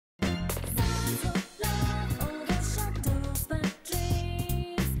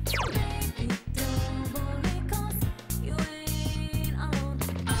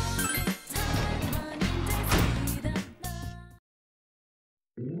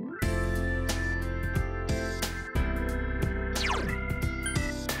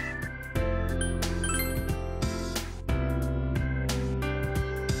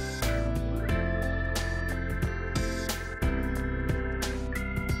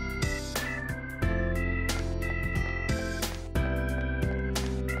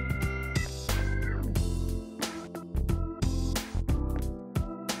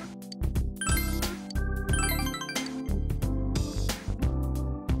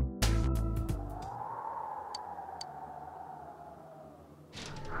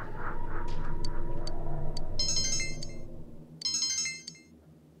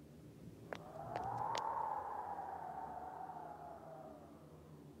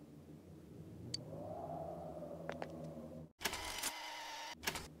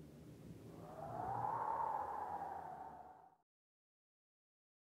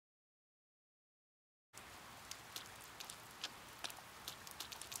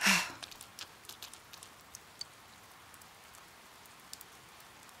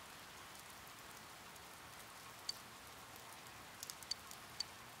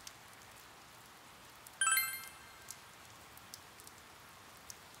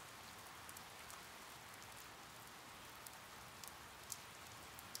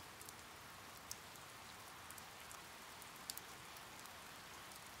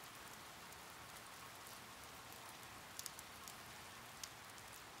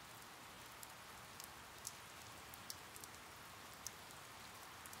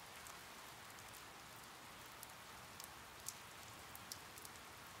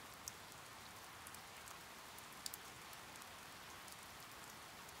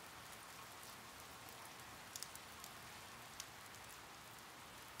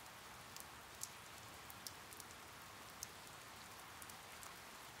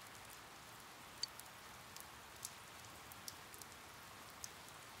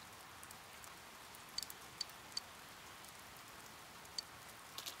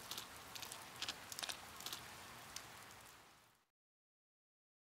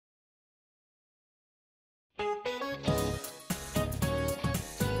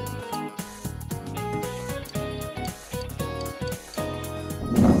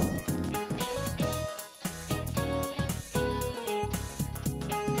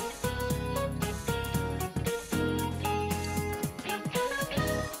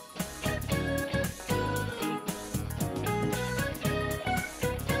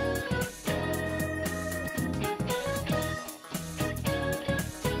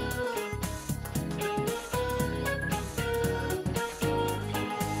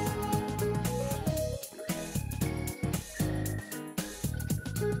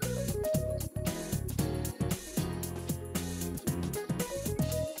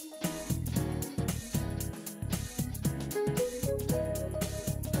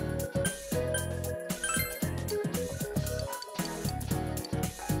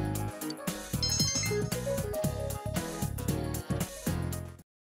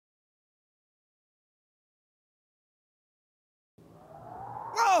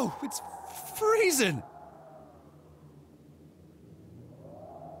Whoa! It's freezing!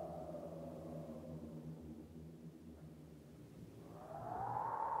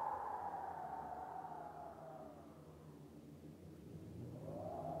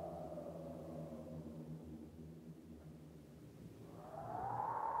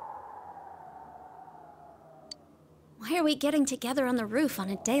 Why are we getting together on the roof on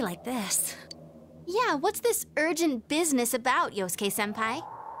a day like this? Yeah, what's this urgent business about, Yosuke-senpai?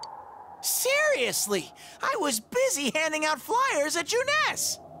 Seriously, I was busy handing out flyers at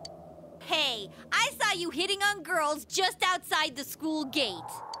Junes. Hey, I saw you hitting on girls just outside the school gate.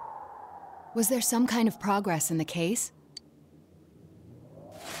 Was there some kind of progress in the case?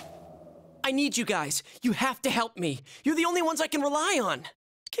 I need you guys. You have to help me. You're the only ones I can rely on.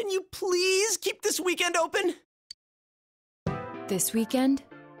 Can you please keep this weekend open? This weekend?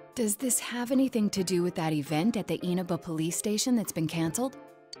 Does this have anything to do with that event at the Inaba police station that's been canceled?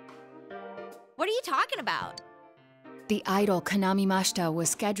 What are you talking about? The idol Kanami Mashita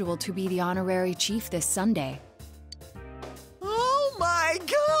was scheduled to be the honorary chief this Sunday. Oh my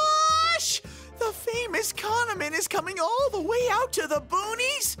gosh! The famous Kahneman is coming all the way out to the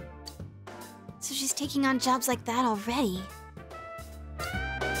boonies? So she's taking on jobs like that already.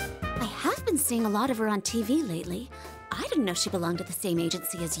 I have been seeing a lot of her on TV lately. I didn't know she belonged to the same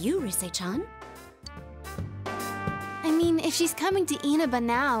agency as you, Rise-chan. I mean, if she's coming to Inaba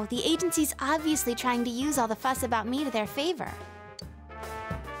now, the agency's obviously trying to use all the fuss about me to their favor.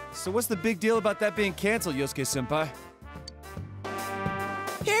 So what's the big deal about that being canceled, Yosuke-senpai?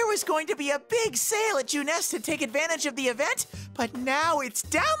 There was going to be a big sale at Junes to take advantage of the event, but now it's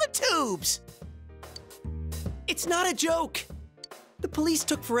down the tubes. It's not a joke. The police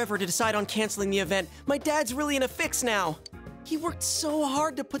took forever to decide on canceling the event. My dad's really in a fix now. He worked so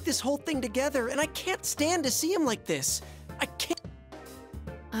hard to put this whole thing together, and I can't stand to see him like this. I can't.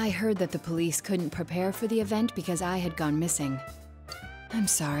 I heard that the police couldn't prepare for the event because I had gone missing. I'm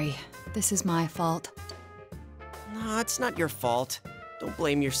sorry. This is my fault. No, it's not your fault. Don't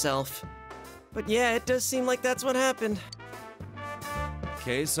blame yourself. But yeah, it does seem like that's what happened.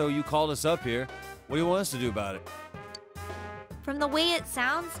 Okay, so you called us up here. What do you want us to do about it? From the way it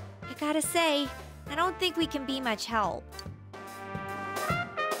sounds, I gotta say, I don't think we can be much help.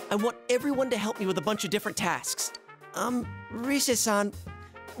 I want everyone to help me with a bunch of different tasks. Rise-san,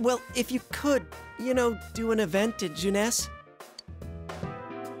 well, if you could, do an event at Junes.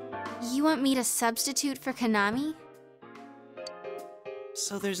 You want me to substitute for Kanami?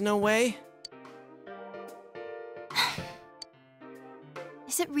 So there's no way?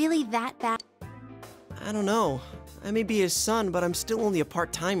 Is it really that bad? I don't know. I may be his son, but I'm still only a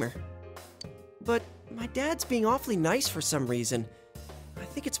part-timer. But my dad's being awfully nice for some reason. I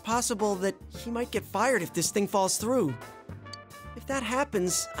think it's possible that he might get fired if this thing falls through. If that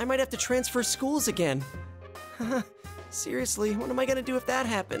happens, I might have to transfer schools again. Seriously, what am I gonna do if that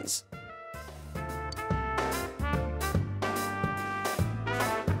happens?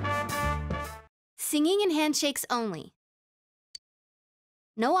 Singing and handshakes only.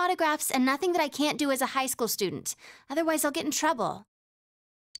 No autographs and nothing that I can't do as a high school student. Otherwise, I'll get in trouble.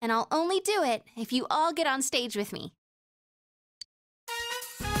 And I'll only do it if you all get on stage with me.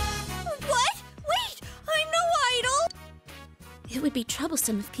 What? Wait! I'm no idol! It would be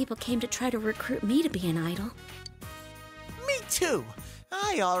troublesome if people came to try to recruit me to be an idol. Me too.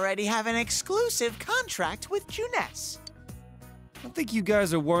 I already have an exclusive contract with Junes. I don't think you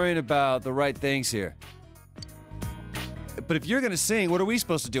guys are worrying about the right things here. But if you're gonna sing, what are we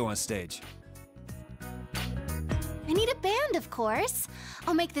supposed to do on stage? I need a band, of course.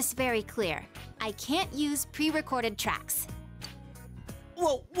 I'll make this very clear. I can't use pre-recorded tracks.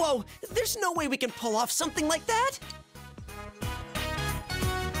 Whoa, there's no way we can pull off something like that!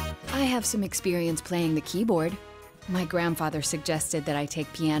 I have some experience playing the keyboard. My grandfather suggested that I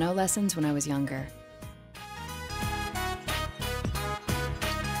take piano lessons when I was younger.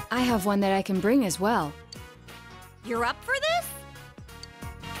 I have one that I can bring as well. You're up for this?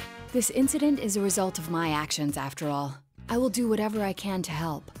 This incident is a result of my actions, after all. I will do whatever I can to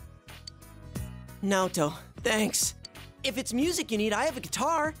help. Naoto, thanks. If it's music you need, I have a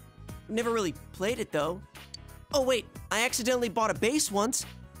guitar. Never really played it, though. Oh, wait, I accidentally bought a bass once.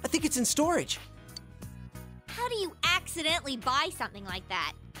 I think it's in storage. How do you accidentally buy something like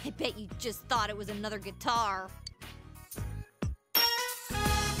that? I bet you just thought it was another guitar.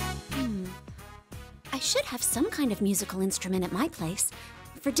 I should have some kind of musical instrument at my place,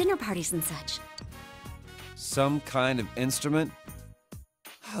 for dinner parties and such. Some kind of instrument?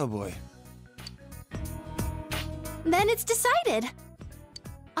 Oh boy. Then it's decided.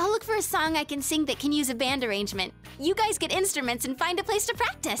 I'll look for a song I can sing that can use a band arrangement. You guys get instruments and find a place to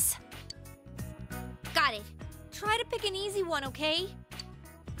practice. Got it. Try to pick an easy one, okay?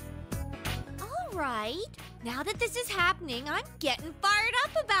 All right. Now that this is happening, I'm getting fired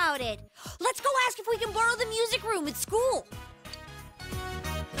up about it. Let's go ask if we can borrow the music room at school.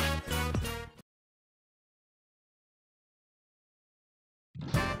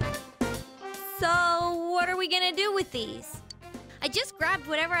 So, what are we gonna do with these? I just grabbed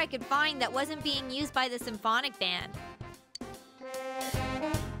whatever I could find that wasn't being used by the symphonic band.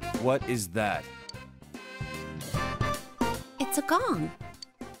 What is that? It's a gong.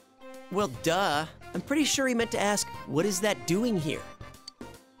 Well, duh. I'm pretty sure he meant to ask, what is that doing here?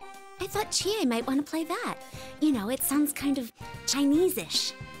 I thought Chie might want to play that. You know, it sounds kind of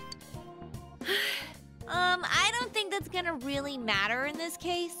Chinese-ish. I don't think that's gonna really matter in this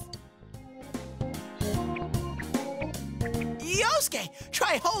case. Yosuke,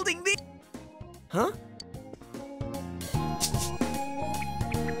 try holding the... Huh?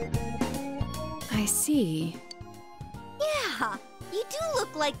 I see. Yeah, you do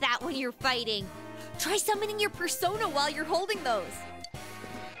look like that when you're fighting. Try summoning your persona while you're holding those.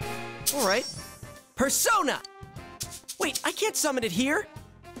 All right. Persona! Wait, I can't summon it here.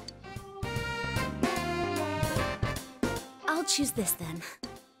 I'll choose this then.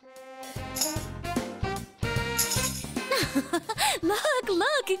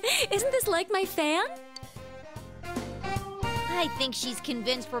 Look! Isn't this like my fan? I think she's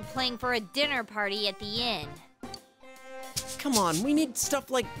convinced we're playing for a dinner party at the inn. Come on, we need stuff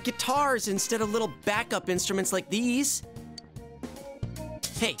like guitars instead of little backup instruments like these.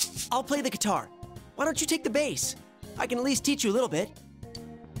 Hey, I'll play the guitar. Why don't you take the bass? I can at least teach you a little bit.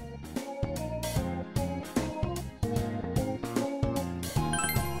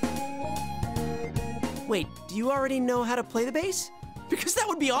 Wait, do you already know how to play the bass? Because that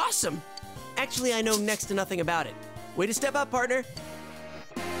would be awesome! Actually, I know next to nothing about it. Way to step up, partner.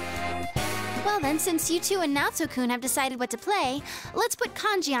 Well then, since you two and Natsu-kun have decided what to play, let's put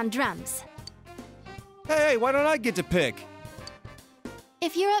Kanji on drums. Hey, why don't I get to pick?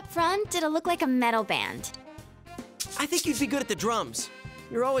 If you're up front, it'll look like a metal band. I think you'd be good at the drums.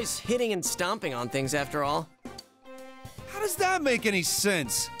 You're always hitting and stomping on things after all. How does that make any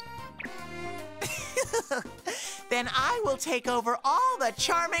sense? Then I will take over all the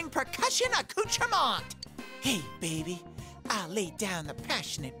charming percussion accoutrement. Hey, baby, I'll lay down the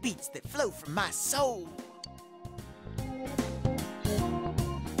passionate beats that flow from my soul.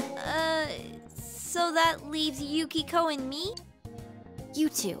 So that leaves Yukiko and me? You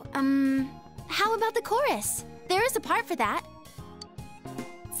two, how about the chorus? There is a part for that.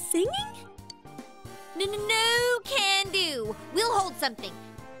 Singing? No, can do. We'll hold something.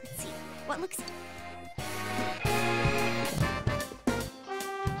 Let's see. What looks...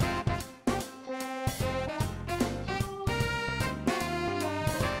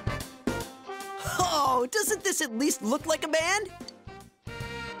 Oh, doesn't this at least look like a band? Yeah,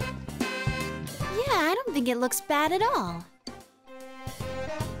 I don't think it looks bad at all.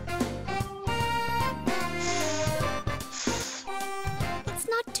 It's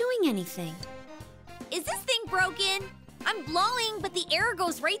not doing anything. Is this thing broken? I'm blowing, but the air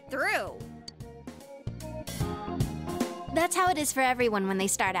goes right through. That's how it is for everyone when they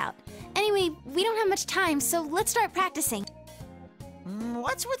start out. Anyway, we don't have much time, so let's start practicing.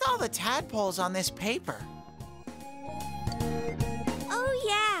 What's with all the tadpoles on this paper? Oh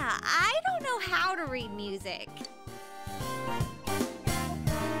yeah, I don't know how to read music.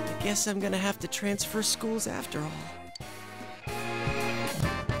 I guess I'm gonna have to transfer schools after all.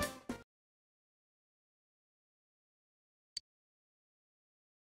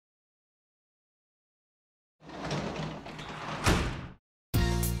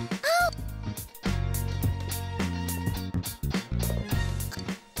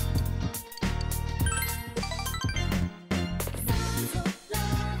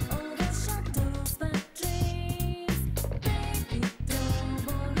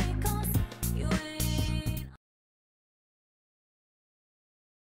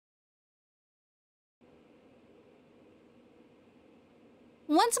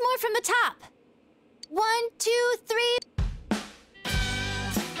 Once more from the top. 1, 2, 3.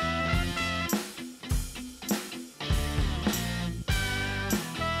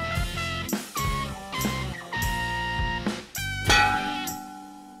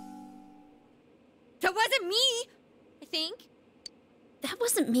 That wasn't me, I think. That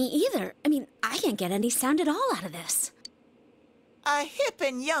wasn't me either. I mean, I can't get any sound at all out of this. A hip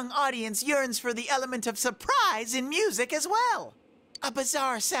and young audience yearns for the element of surprise in music as well. A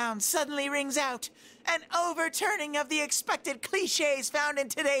bizarre sound suddenly rings out. An overturning of the expected cliches found in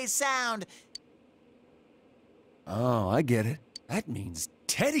today's sound. Oh, I get it. That means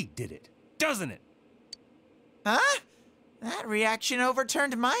Teddy did it, doesn't it? Huh? That reaction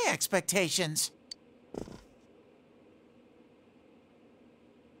overturned my expectations.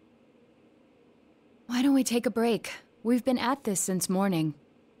 Why don't we take a break? We've been at this since morning.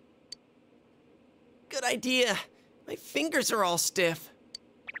 Good idea. My fingers are all stiff.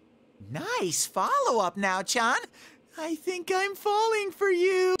 Nice follow-up now, Chan. I think I'm falling for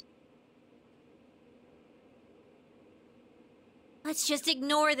you. Let's just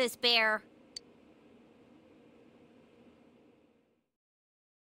ignore this bear.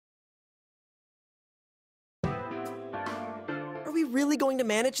 Are we really going to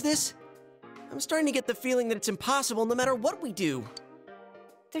manage this? I'm starting to get the feeling that it's impossible no matter what we do.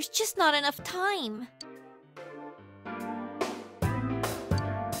 There's just not enough time.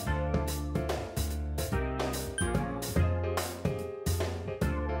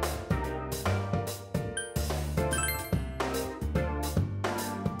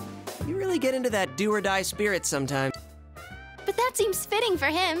 You really get into that do-or-die spirit sometimes. But that seems fitting for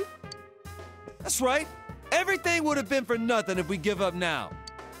him. That's right. Everything would have been for nothing if we give up now.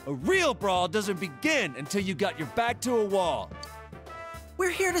 A real brawl doesn't begin until you got your back to a wall.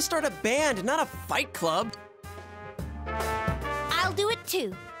 We're here to start a band, not a fight club. I'll do it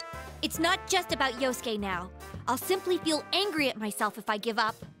too. It's not just about Yosuke now. I'll simply feel angry at myself if I give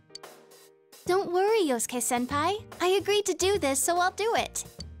up. Don't worry, Yosuke-senpai. I agreed to do this, so I'll do it.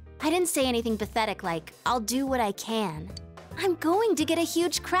 I didn't say anything pathetic like, I'll do what I can. I'm going to get a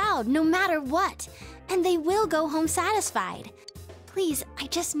huge crowd, no matter what. And they will go home satisfied. Please, I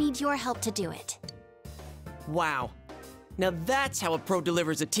just need your help to do it. Wow. Now that's how a pro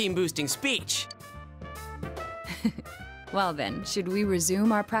delivers a team-boosting speech. Well then, should we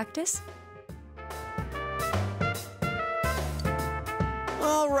resume our practice?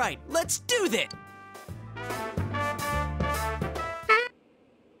 All right, let's do this.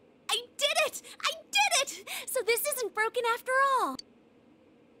 I did it! I did it! So this isn't broken after all.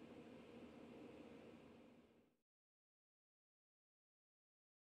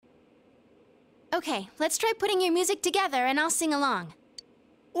 Okay, let's try putting your music together and I'll sing along.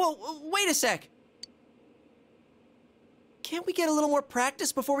 Whoa, wait a sec. Can't we get a little more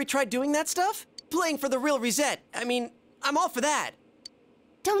practice before we try doing that stuff? Playing for the real Reset. I mean, I'm all for that.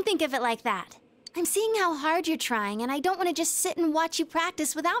 Don't think of it like that. I'm seeing how hard you're trying, and I don't want to just sit and watch you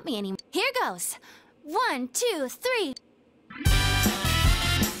practice without me anymore. Here goes. 1, 2, 3.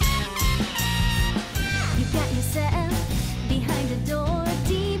 You got yourself behind a door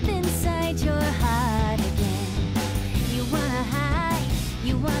deep inside your heart again. You wanna hide,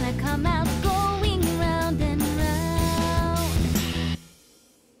 you wanna come out going round and round.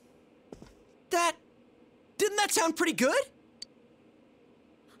 Didn't that sound pretty good?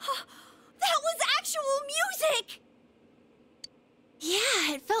 That was actual music!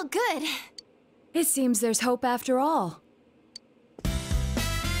 Yeah, it felt good. It seems there's hope after all.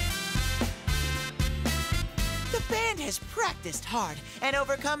 The band has practiced hard and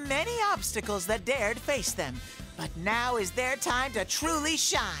overcome many obstacles that dared face them. But now is their time to truly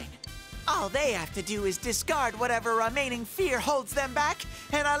shine. All they have to do is discard whatever remaining fear holds them back,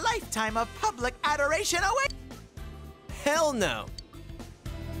 and a lifetime of public adoration awaits. Hell no.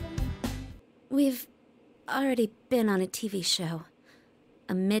 We've already been on a TV show.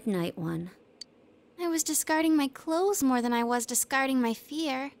 A midnight one. I was discarding my clothes more than I was discarding my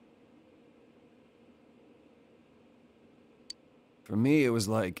fear. For me, it was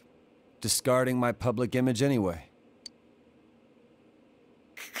like discarding my public image anyway.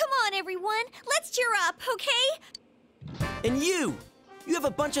 Come on, everyone. Let's cheer up, okay? And you have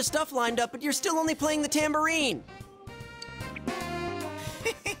a bunch of stuff lined up, but you're still only playing the tambourine.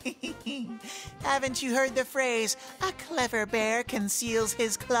 Haven't you heard the phrase, a clever bear conceals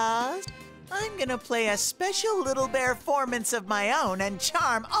his claws? I'm gonna play a special little bear performance of my own and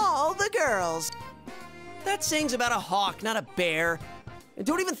charm all the girls. That saying's about a hawk, not a bear. And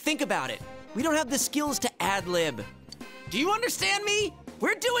don't even think about it. We don't have the skills to ad-lib. Do you understand me?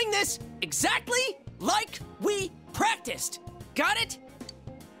 We're doing this exactly like we practiced. Got it?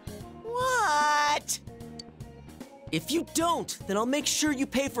 What? If you don't, then I'll make sure you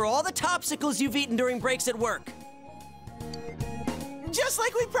pay for all the topsicles you've eaten during breaks at work. Just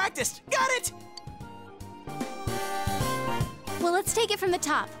like we practiced. Got it? Well, let's take it from the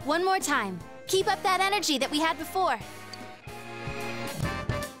top, one more time. Keep up that energy that we had before.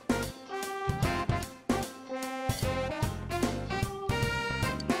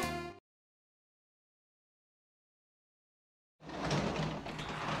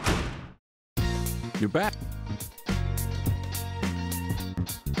 You're back.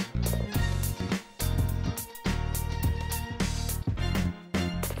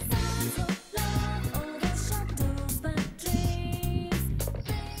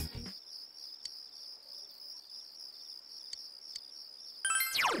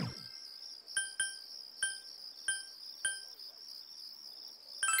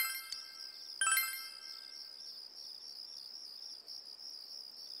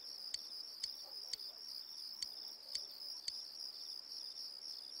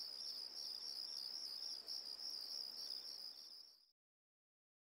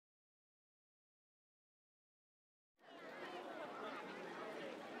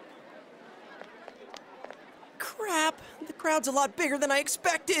 Crap, the crowd's a lot bigger than I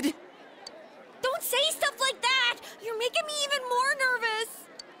expected. Don't say stuff like that! You're making me even more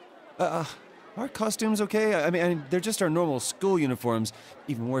nervous! Our costumes okay? I mean, they're just our normal school uniforms.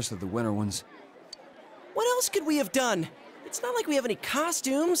 Even worse than the winter ones. What else could we have done? It's not like we have any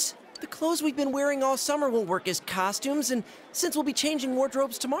costumes. The clothes we've been wearing all summer won't work as costumes, and since we'll be changing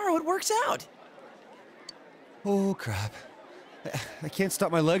wardrobes tomorrow, it works out. Oh, crap. I can't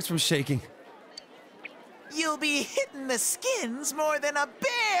stop my legs from shaking. You'll be hitting the skins more than a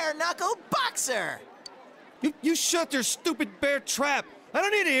bare-knuckle boxer! You shut your stupid bear trap! I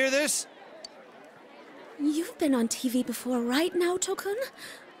don't need to hear this! You've been on TV before, right, Naoto-kun?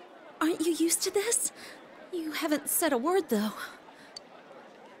 Aren't you used to this? You haven't said a word, though.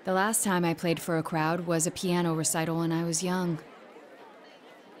 The last time I played for a crowd was a piano recital when I was young.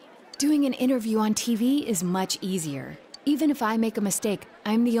 Doing an interview on TV is much easier. Even if I make a mistake,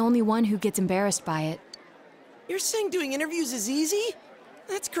 I'm the only one who gets embarrassed by it. You're saying doing interviews is easy?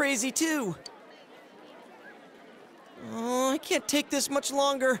 That's crazy, too. Oh, I can't take this much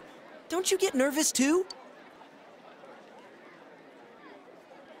longer. Don't you get nervous, too?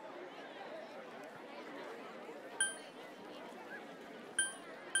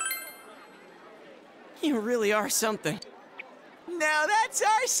 You really are something. Now that's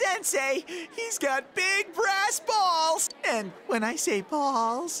our sensei. He's got big brass balls. And when I say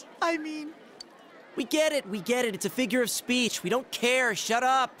balls, I mean... We get it. It's a figure of speech. We don't care. Shut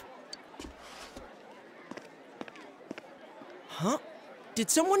up. Huh? Did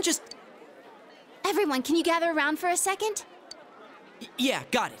someone just... Everyone, can you gather around for a second? Yeah,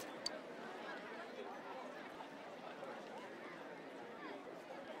 got it.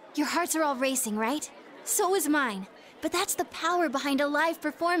 Your hearts are all racing, right? So is mine. But that's the power behind a live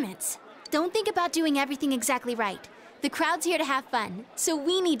performance. Don't think about doing everything exactly right. The crowd's here to have fun, so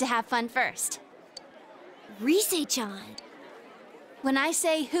we need to have fun first. Rise-chan. When I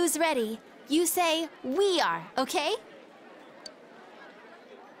say who's ready, you say we are, okay?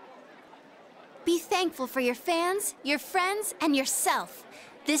 Be thankful for your fans, your friends, and yourself.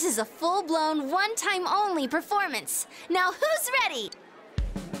 This is a full-blown, one-time only performance. Now who's ready?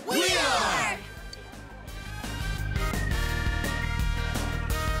 We are!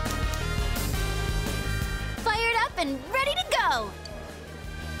 Fired up and ready to go!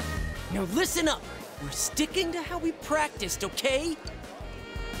 Now listen up. We're sticking to how we practiced, okay?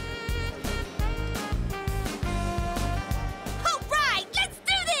 All right, let's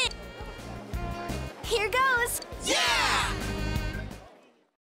do this! Here goes! Yeah!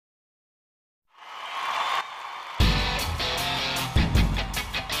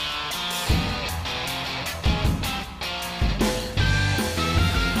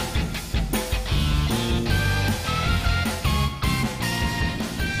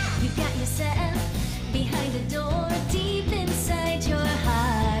 You got yourself behind a door deep inside your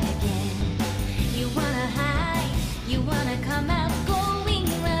heart again. You wanna hide, you wanna come out, going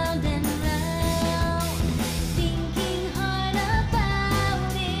round and round. Thinking hard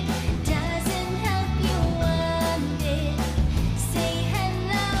about it doesn't help you one bit. Say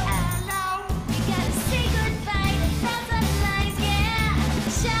hello, hello. You gotta say goodbye to thousand lies, yeah.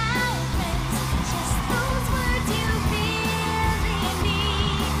 Shout friends, just those words you really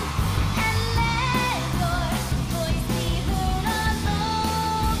mean. And let your voice be heard all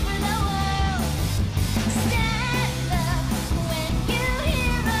over the world. Stand up when you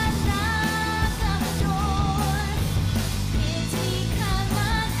hear a knock on the door. It's me, come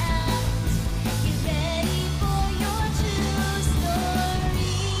on out. Get ready for your true story.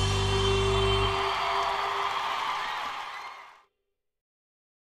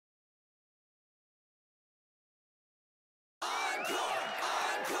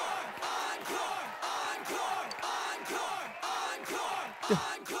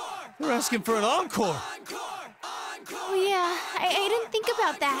 They're asking for an encore. Oh yeah, I didn't think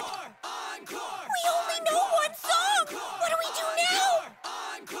about that. We only know one song! What do we do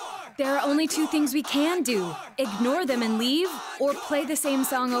now? There are only two things we can do. Ignore them and leave, or play the same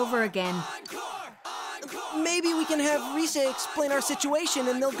song over again. Maybe we can have Risa explain our situation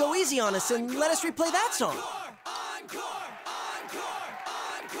and they'll go easy on us and let us replay that song.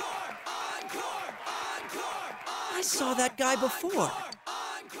 I saw that guy before.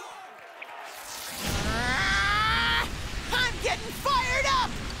 I'm getting fired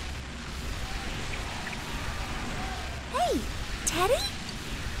up! Hey, Teddy?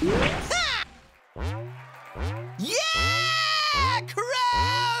 Ha! Yeah!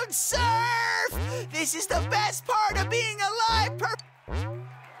 Crowd surf! This is the best part of being alive.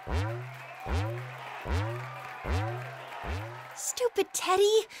 Stupid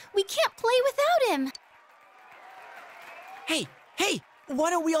Teddy. We can't play without him. Hey, why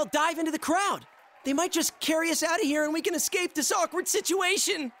don't we all dive into the crowd? They might just carry us out of here and we can escape this awkward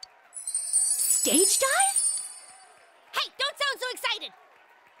situation. Stage dive? Hey, don't sound so excited!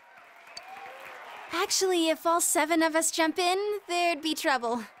 Actually, if all 7 of us jump in, there'd be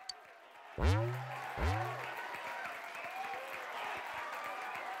trouble. Then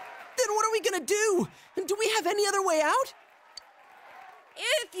what are we gonna do? Do we have any other way out?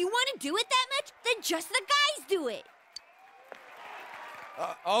 If you want to do it that much, then just the guys do it.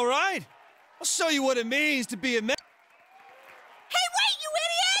 All right. I'll show you what it means to be a man. Hey, wait, you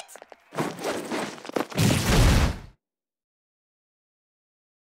idiot!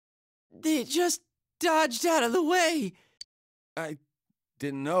 They just dodged out of the way. I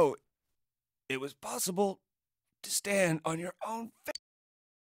didn't know it was possible to stand on your own feet.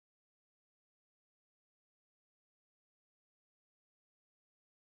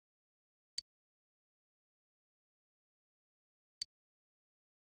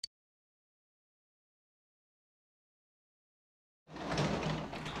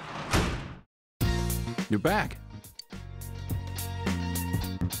 You're back.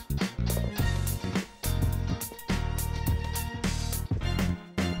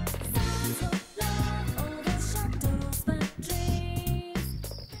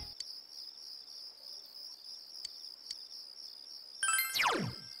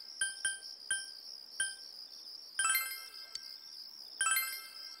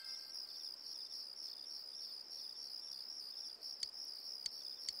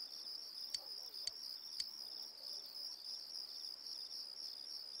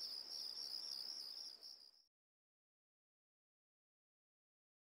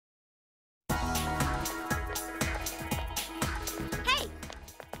 Hey!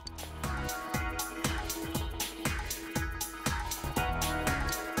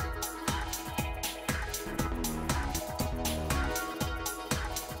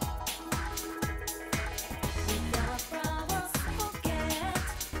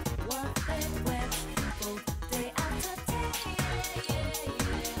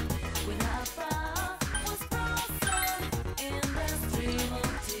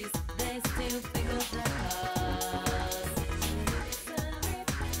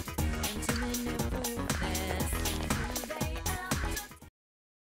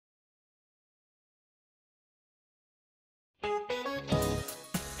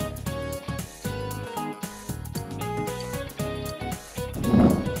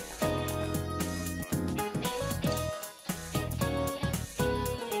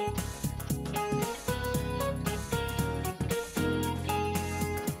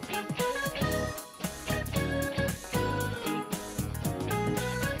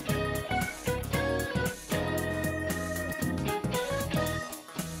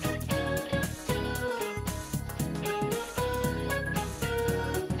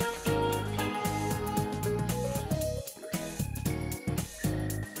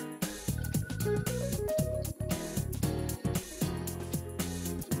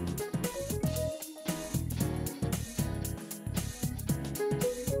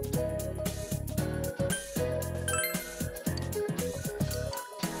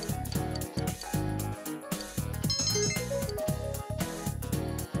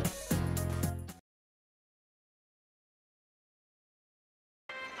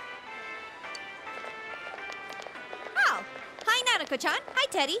 Oh, hi, Nanako-chan. Hi,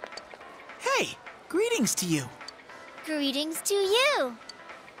 Teddy. Hey, greetings to you. Greetings to you.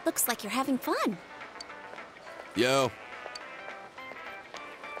 Looks like you're having fun. Yo.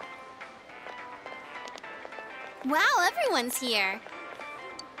 Wow, everyone's here.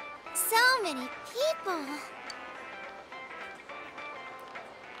 So many people.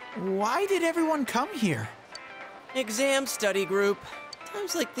 Why did everyone come here? Exam study group.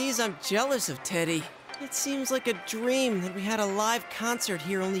 Times like these, I'm jealous of Teddy. It seems like a dream that we had a live concert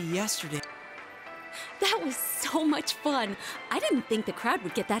here only yesterday. That was so much fun. I didn't think the crowd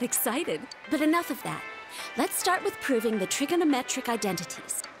would get that excited. But enough of that. Let's start with proving the trigonometric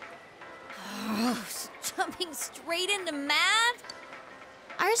identities. Jumping straight into math?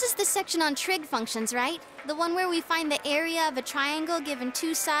 Ours is the section on trig functions, right? The one where we find the area of a triangle given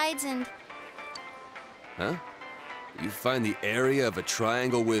two sides and... Huh? You find the area of a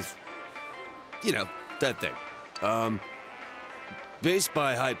triangle with... You know, that thing. Base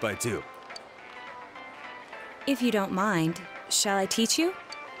by height by 2. If you don't mind, shall I teach you?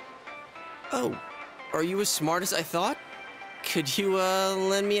 Oh, are you as smart as I thought? Could you,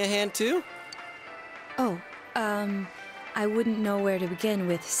 lend me a hand too? Oh, I wouldn't know where to begin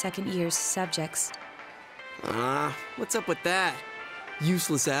with second-year subjects. What's up with that?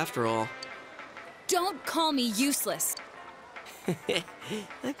 Useless after all. Don't call me useless!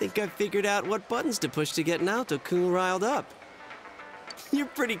 I think I figured out what buttons to push to get Naoto-kun riled up. You're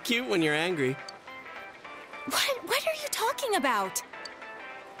pretty cute when you're angry. What are you talking about?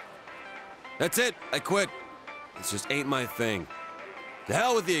 That's it. I quit. This just ain't my thing. The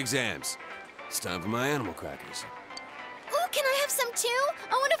hell with the exams. It's time for my animal crackers. Ooh, can I have some too?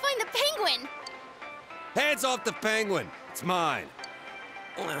 I want to find the penguin. Hands off the penguin. It's mine.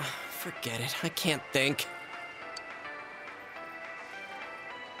 Forget it. I can't think.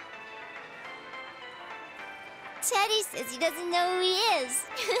 Teddy says he doesn't know who he is.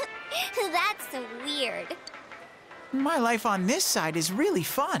 That's so weird. My life on this side is really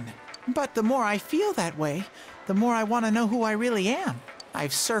fun. But the more I feel that way, the more I want to know who I really am.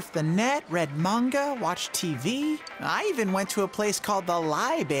 I've surfed the net, read manga, watched TV. I even went to a place called the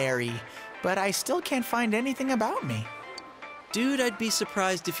Library. But I still can't find anything about me. Dude, I'd be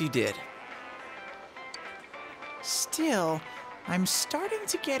surprised if you did. Still, I'm starting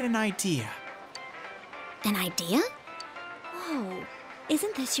to get an idea. An idea? Whoa,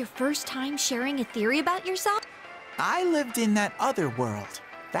 isn't this your first time sharing a theory about yourself? I lived in that other world.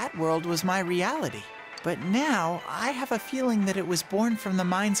 That world was my reality. But now, I have a feeling that it was born from the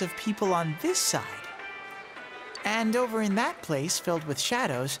minds of people on this side. And over in that place, filled with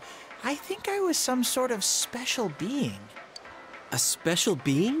shadows, I think I was some sort of special being. A special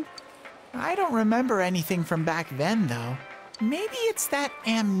being? I don't remember anything from back then, though. Maybe it's that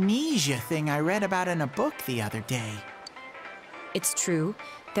amnesia thing I read about in a book the other day. It's true.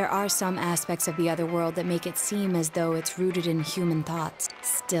 There are some aspects of the other world that make it seem as though it's rooted in human thoughts.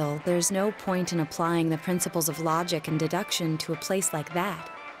 Still, there's no point in applying the principles of logic and deduction to a place like that.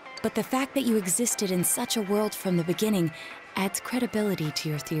 But the fact that you existed in such a world from the beginning adds credibility to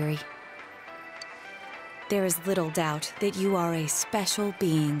your theory. There is little doubt that you are a special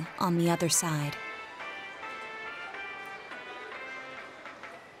being on the other side.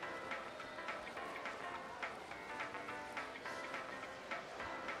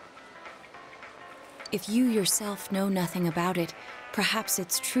 If you yourself know nothing about it, perhaps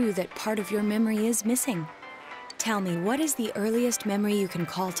it's true that part of your memory is missing. Tell me, what is the earliest memory you can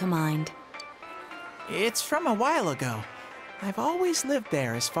call to mind? It's from a while ago. I've always lived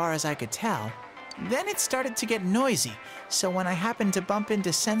there as far as I could tell. Then it started to get noisy, so when I happened to bump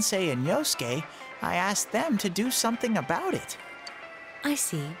into Sensei and Yosuke, I asked them to do something about it. I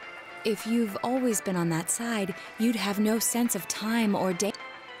see. If you've always been on that side, you'd have no sense of time or day.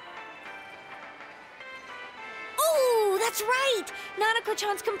 Oh, that's right!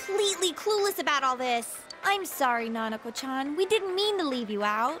 Nanako-chan's completely clueless about all this. I'm sorry, Nanako-chan. We didn't mean to leave you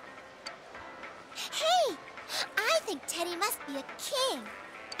out. Hey, I think Teddy must be a king.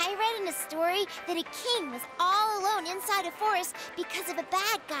 I read in a story that a king was all alone inside a forest because of a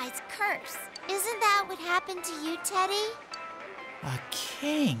bad guy's curse. Isn't that what happened to you, Teddy? A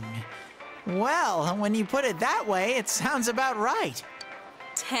king? Well, when you put it that way, it sounds about right.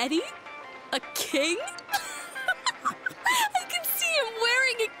 Teddy? A king? I can see him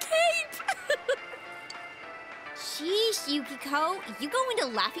wearing a cape! Sheesh, Yukiko. You go into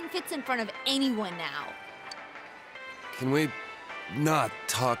laughing fits in front of anyone now. Can we not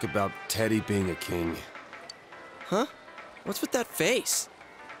talk about Teddy being a king? Huh? What's with that face?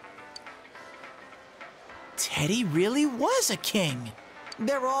 Teddy really was a king.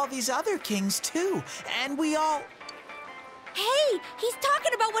 There were all these other kings, too, and we all... Hey, he's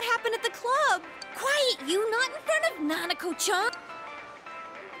talking about what happened at the club. Quiet, you, not in front of Nanako-chan.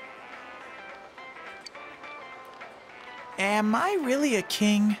 Am I really a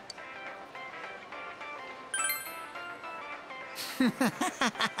king?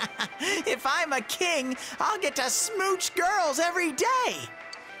 If I'm a king, I'll get to smooch girls every day.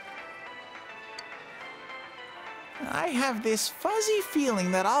 I have this fuzzy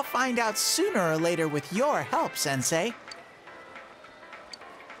feeling that I'll find out sooner or later with your help, Sensei.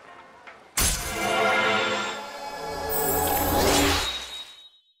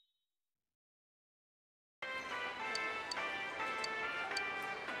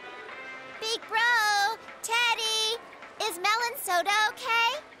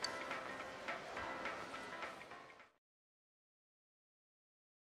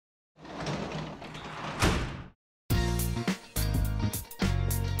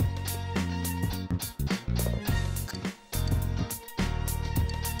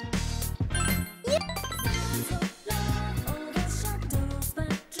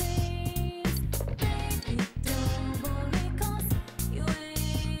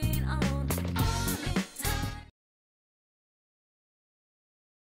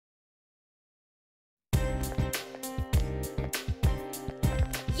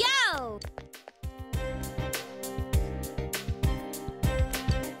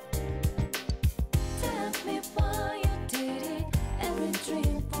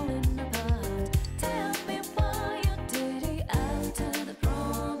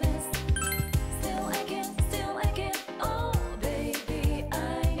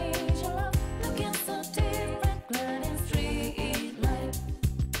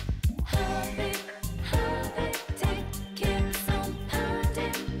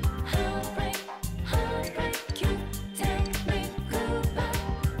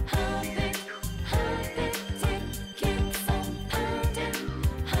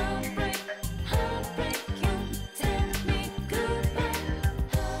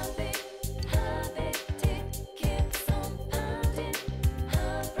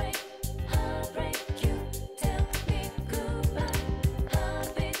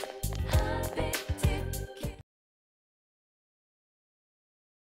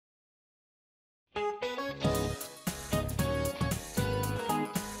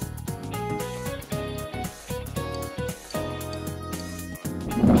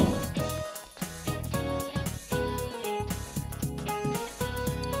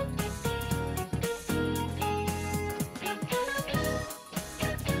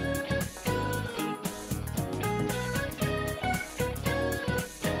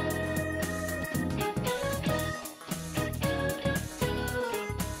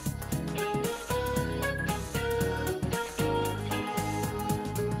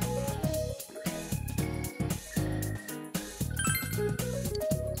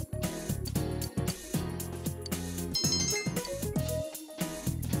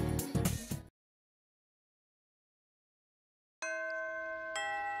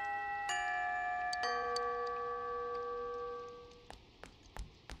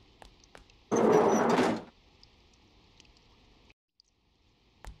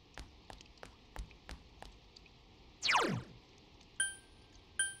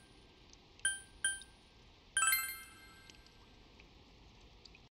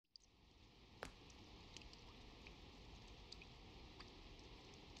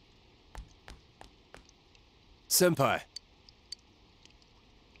 Senpai.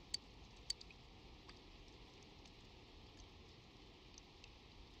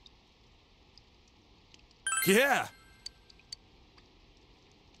 Yeah!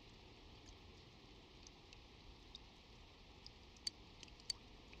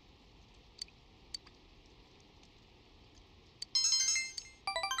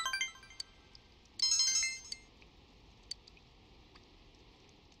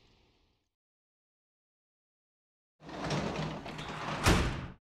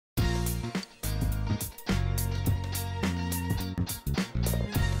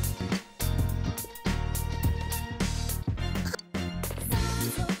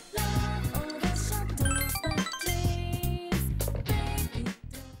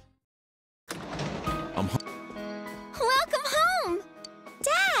 Welcome home!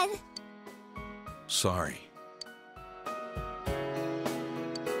 Dad! Sorry.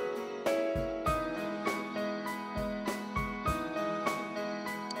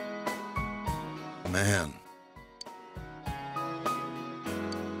 Man,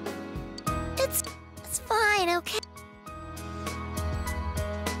 It's fine, okay?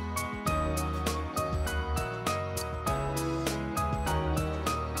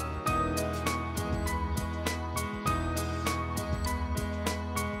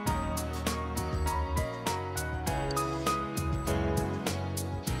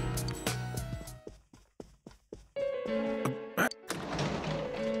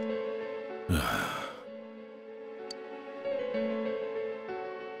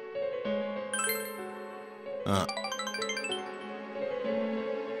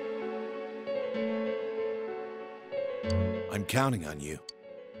 I'm counting on you.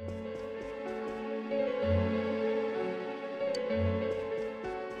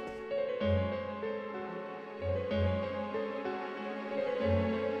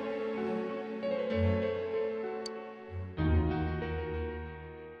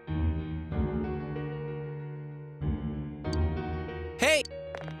 Hey!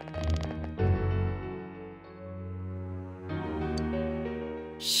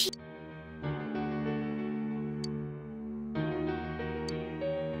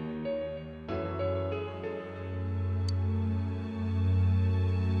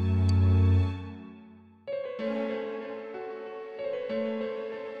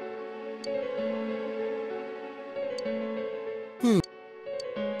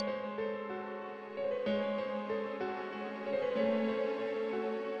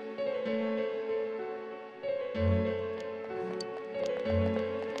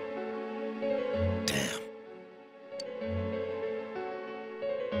 Damn.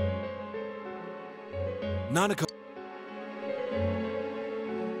 Nanako.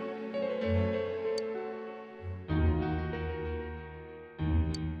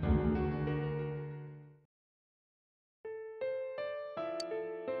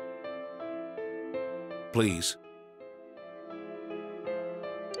 Please.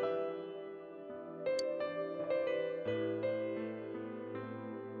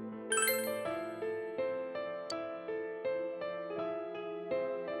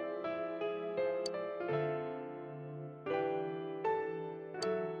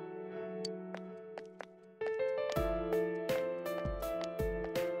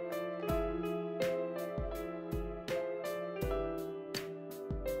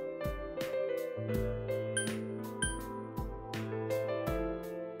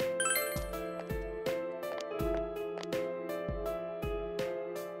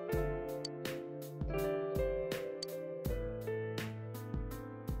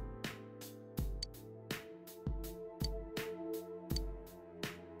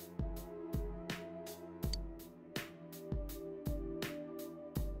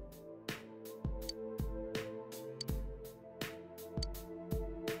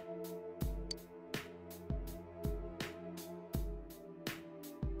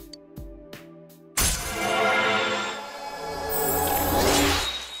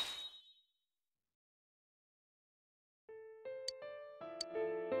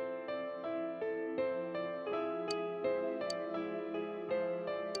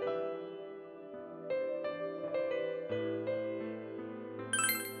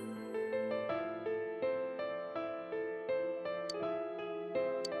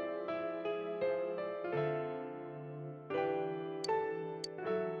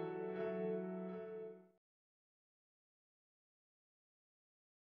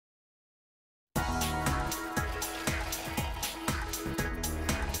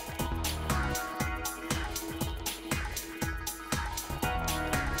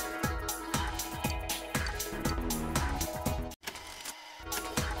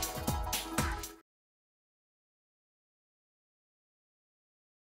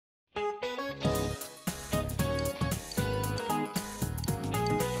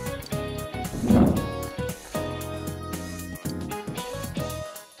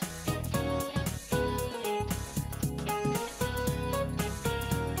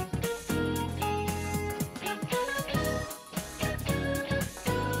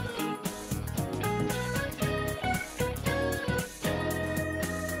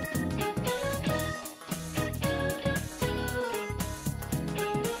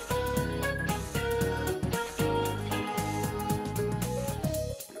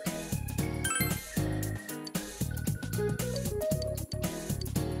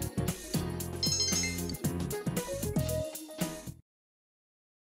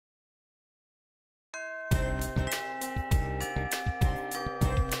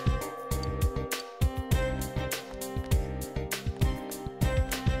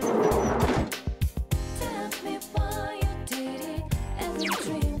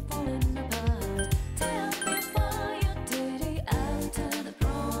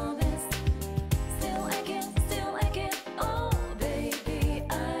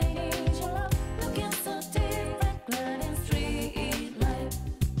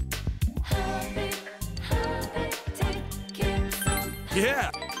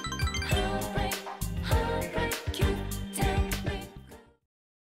 Yeah! Heartbreak, heartbreak, you tell me.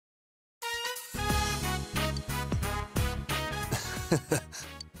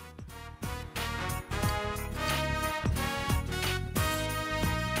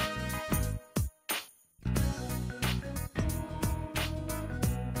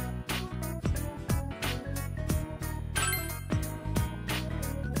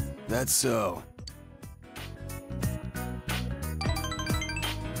 That's so.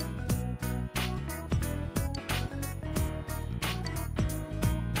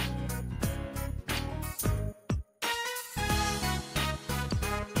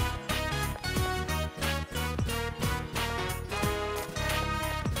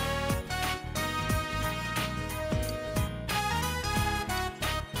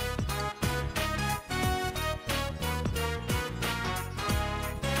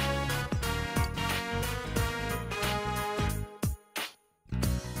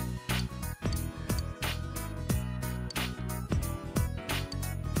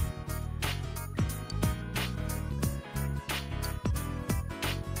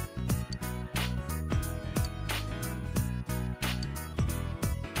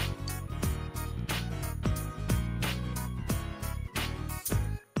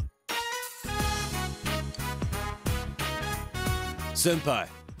 Senpai.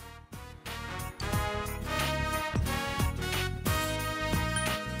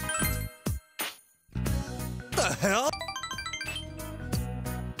 The hell?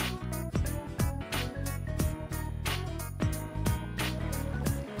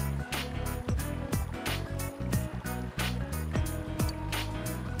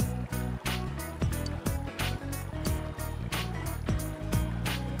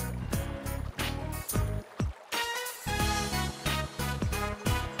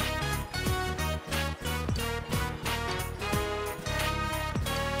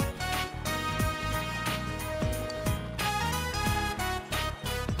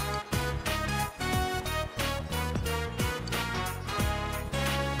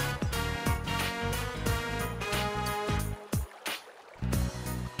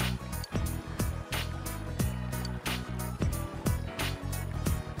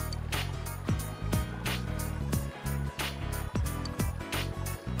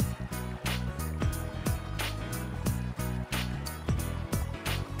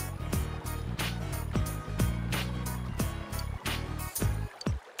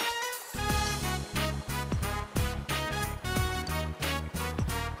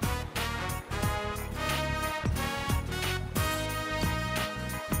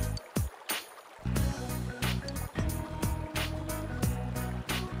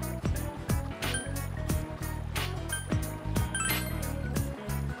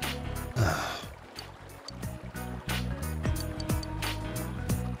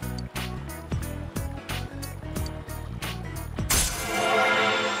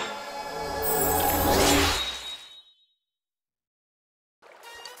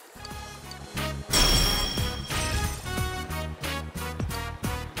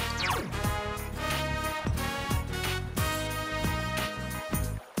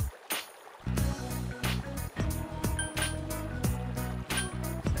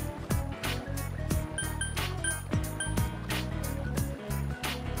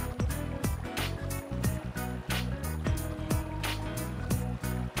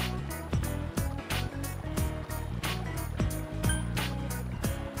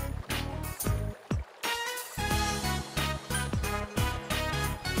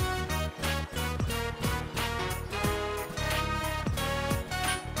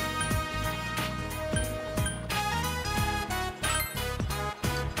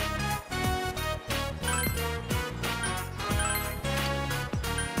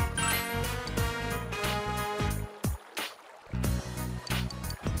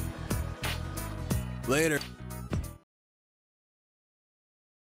 Later.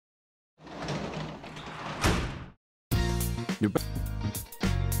 You're back.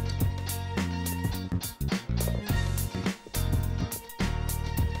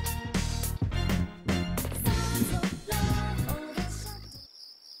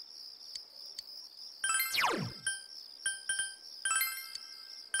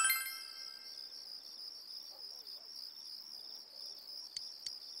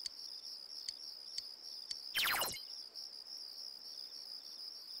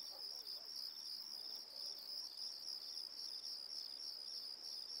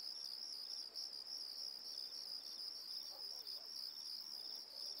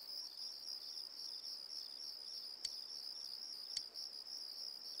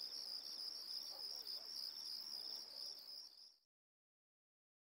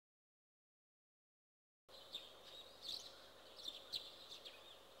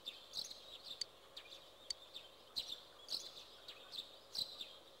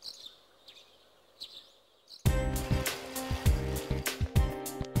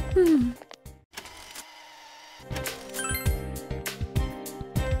 Tell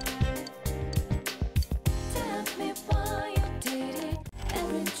me why you did it.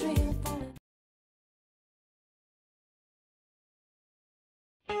 Every dream falling.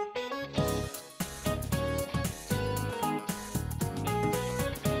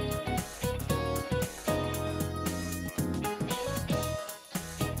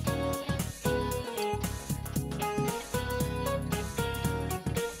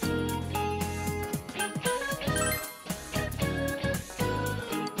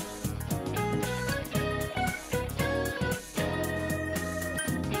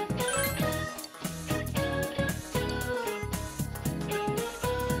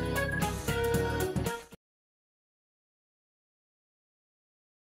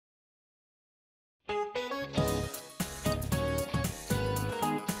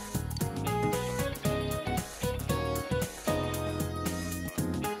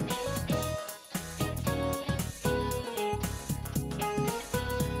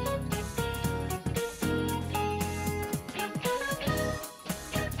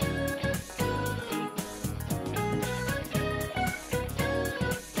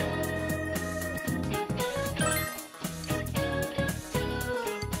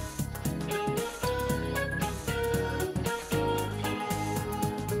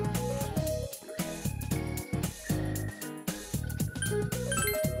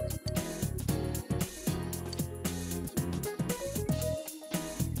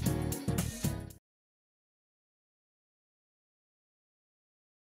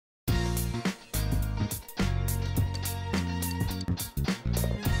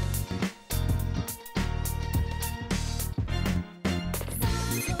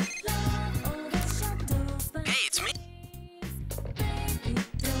 Hey, it's me.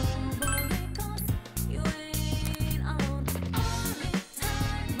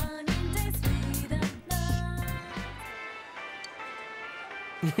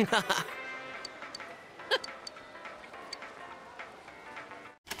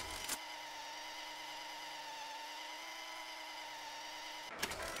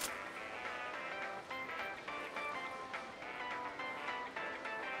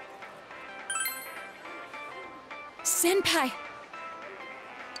 Senpai!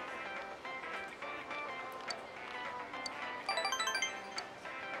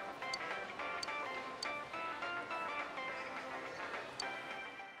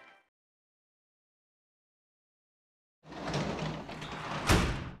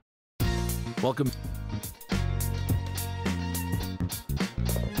 Welcome.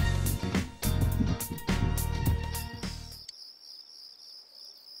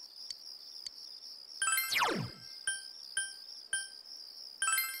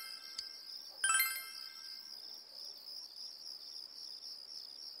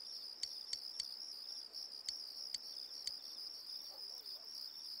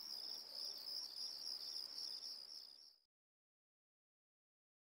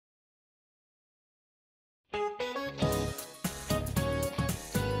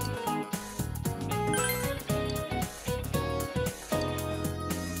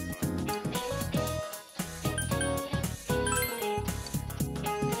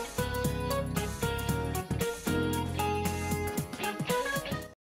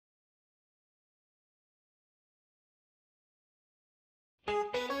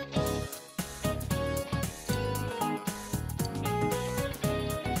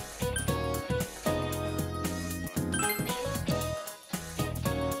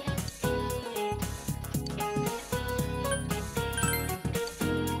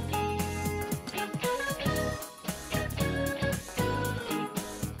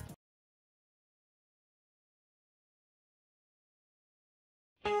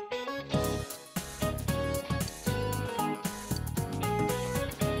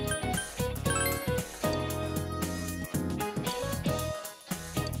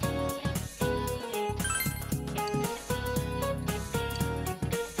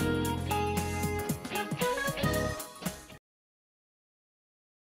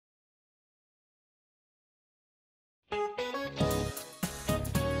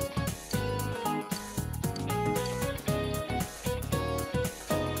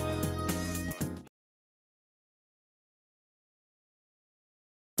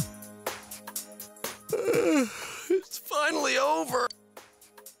 It's finally over.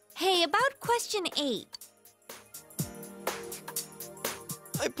 Hey, about question 8.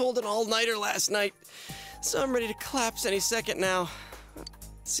 I pulled an all-nighter last night, so I'm ready to collapse any second now.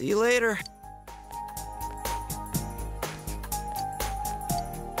 See you later.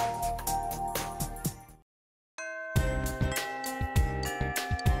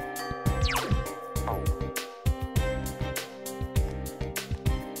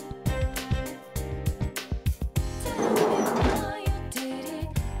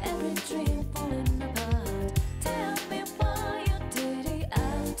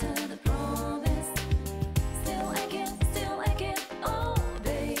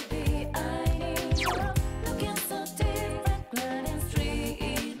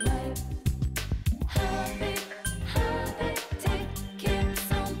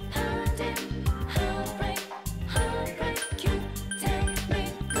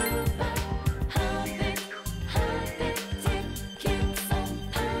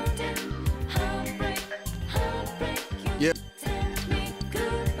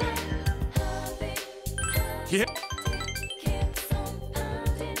 Yeah.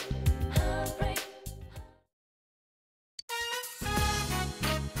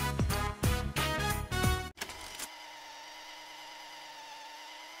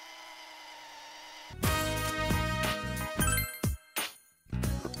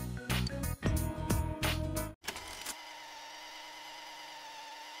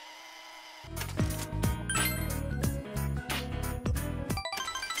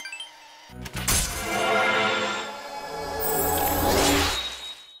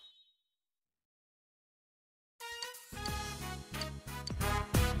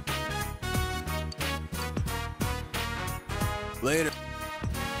 Later.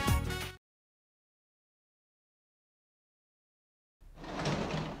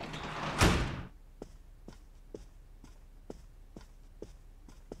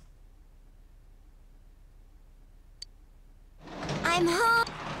 I'm home.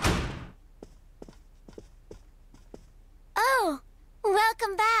 Oh,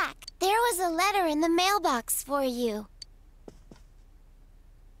 welcome back. There was a letter in the mailbox for you.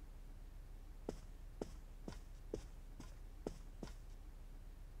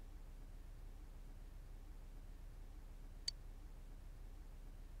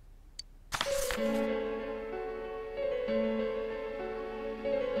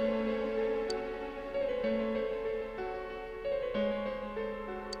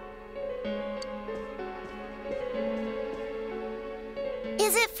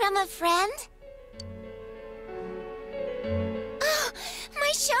 Is it from a friend? Oh,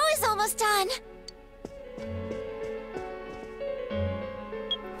 my show is almost done.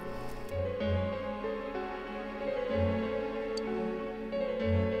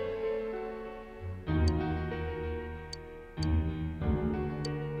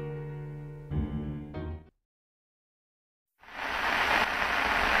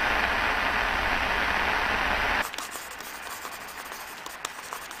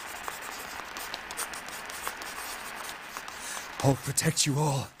 I'll protect you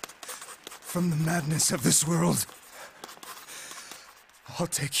all from the madness of this world. I'll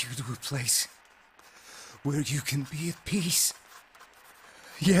take you to a place where you can be at peace.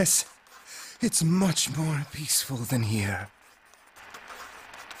 Yes, it's much more peaceful than here.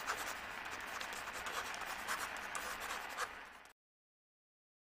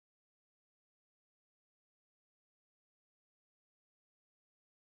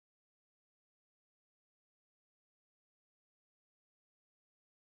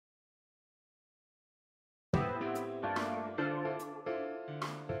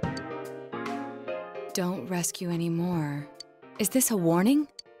 Don't rescue anymore. Is this a warning?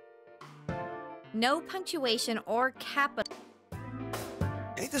 No punctuation or capital.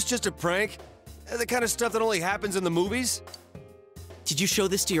 Ain't this just a prank? The kind of stuff that only happens in the movies? Did you show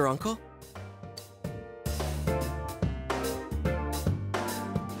this to your uncle?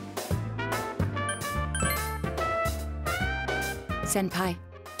 Senpai,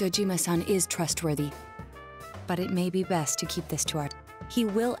 Dojima-san is trustworthy. But it may be best to keep this to our... He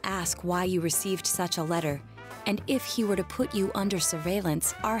will ask why you received such a letter, and if he were to put you under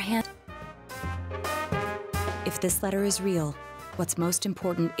surveillance, our hand... If this letter is real, what's most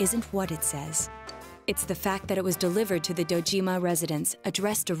important isn't what it says. It's the fact that it was delivered to the Dojima residence,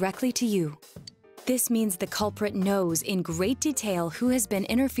 addressed directly to you. This means the culprit knows in great detail who has been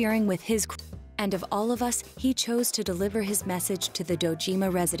interfering with his... And of all of us, he chose to deliver his message to the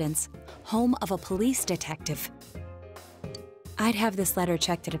Dojima residence, home of a police detective. I'd have this letter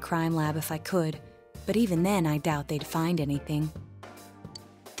checked at a crime lab if I could, but even then I doubt they'd find anything.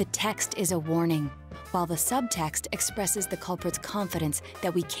 The text is a warning, while the subtext expresses the culprit's confidence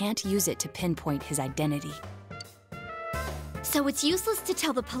that we can't use it to pinpoint his identity. So it's useless to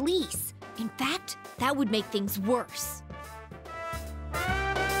tell the police. In fact, that would make things worse.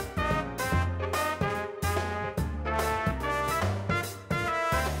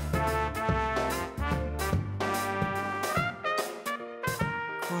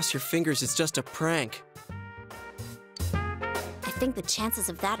 Cross your fingers, it's just a prank. I think the chances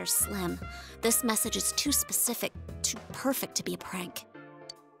of that are slim. This message is too specific, too perfect to be a prank.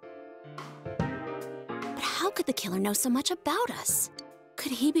 But how could the killer know so much about us?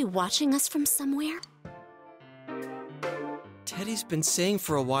 Could he be watching us from somewhere? Teddy's been saying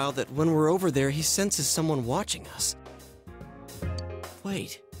for a while that when we're over there, he senses someone watching us.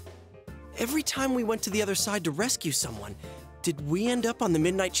 Wait. Every time we went to the other side to rescue someone, did we end up on the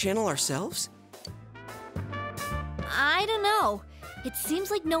Midnight Channel ourselves? I don't know. It seems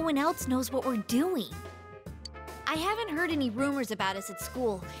like no one else knows what we're doing. I haven't heard any rumors about us at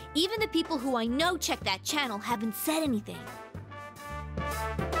school. Even the people who I know check that channel haven't said anything.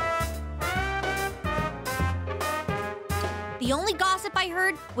 The only gossip I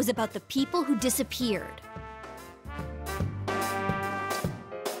heard was about the people who disappeared.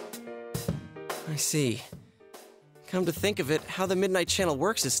 I see. Come to think of it, how the Midnight Channel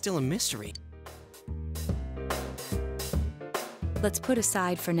works is still a mystery. Let's put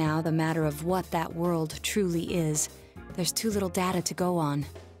aside for now the matter of what that world truly is. There's too little data to go on.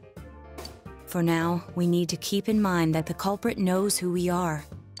 For now, we need to keep in mind that the culprit knows who we are.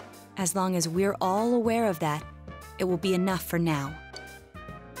 As long as we're all aware of that, it will be enough for now.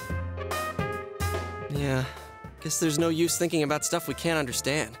 Yeah, guess there's no use thinking about stuff we can't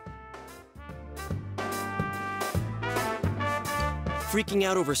understand. Freaking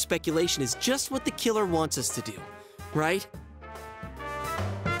out over speculation is just what the killer wants us to do, right?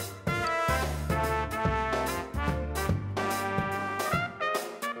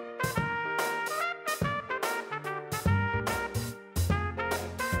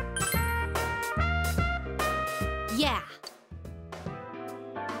 Yeah.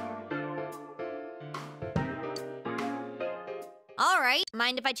 All right,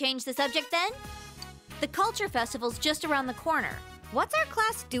 mind if I change the subject then? The Culture Festival's just around the corner. What's our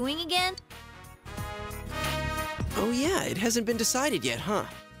class doing again? Oh yeah, it hasn't been decided yet, huh?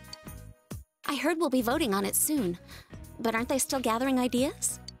 I heard we'll be voting on it soon. But aren't they still gathering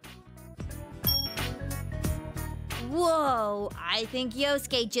ideas? Whoa, I think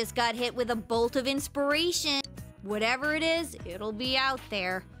Yosuke just got hit with a bolt of inspiration. Whatever it is, it'll be out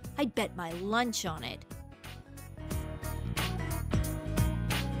there. I'd bet my lunch on it.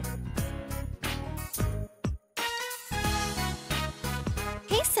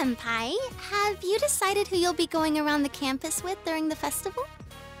 Hey, Senpai, have you decided who you'll be going around the campus with during the festival?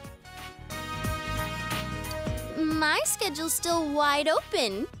 My schedule's still wide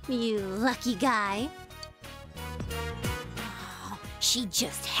open, you lucky guy. Oh, she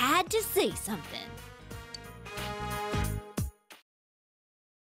just had to say something.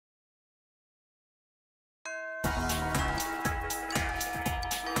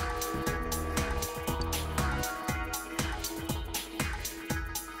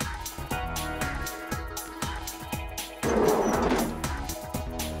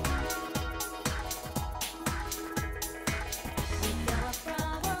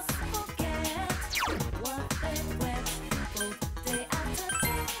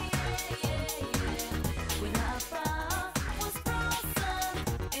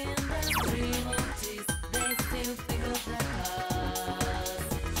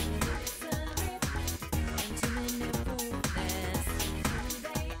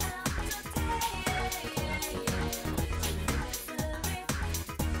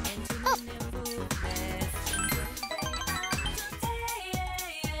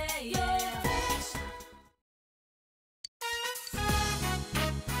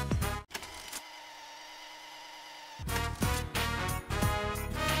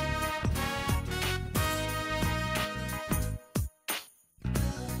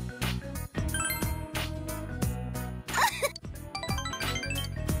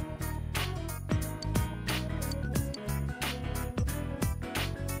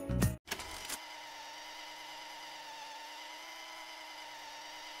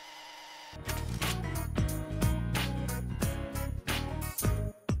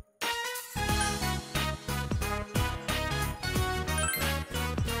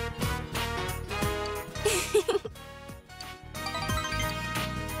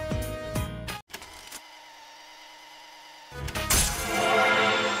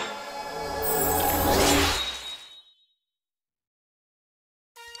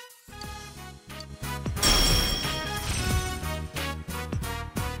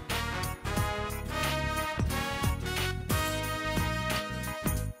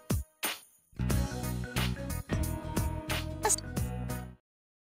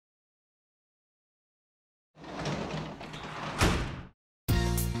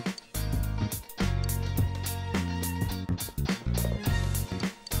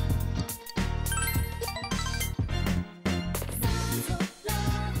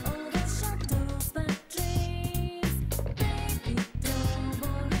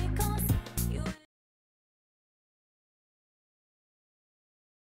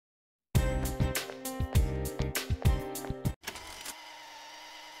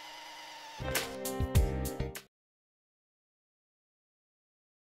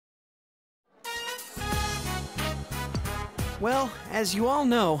 Well, as you all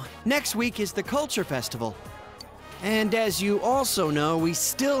know, next week is the Culture Festival. And as you also know, we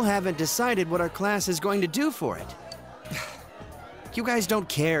still haven't decided what our class is going to do for it. You guys don't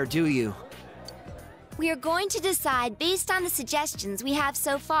care, do you? We are going to decide based on the suggestions we have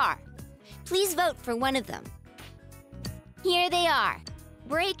so far. Please vote for one of them. Here they are.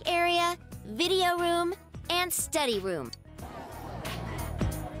 Break area, video room, and study room.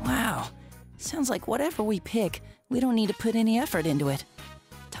 Wow. Sounds like whatever we pick, we don't need to put any effort into it.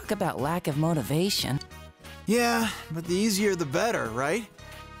 Talk about lack of motivation. Yeah, but the easier the better, right?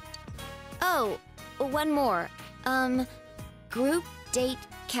 Oh, one more. Group date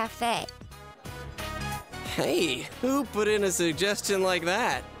cafe. Hey, who put in a suggestion like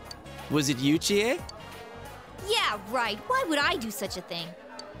that? Was it you, Chie? Yeah, right. Why would I do such a thing?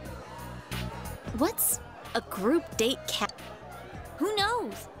 What's a group date Who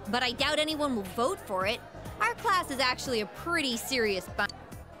knows? But I doubt anyone will vote for it. Our class is actually a pretty serious bunch.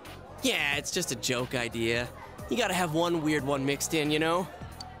 Yeah, it's just a joke idea. You gotta have one weird one mixed in, you know?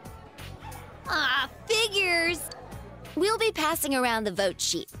 Ah, figures! We'll be passing around the vote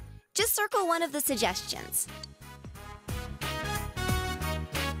sheet. Just circle one of the suggestions.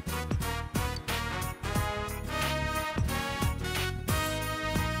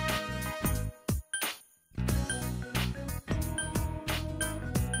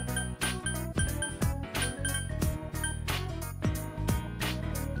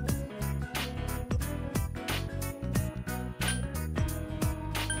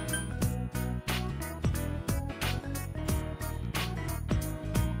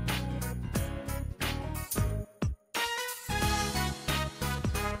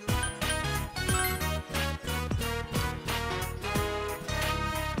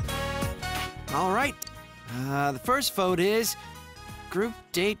 All right. The first vote is Group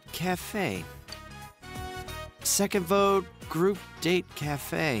Date Cafe. Second vote, Group Date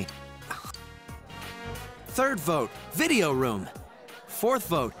Cafe. Third vote, Video Room. Fourth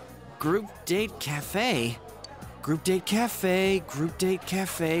vote, Group Date Cafe. Group Date Cafe, Group Date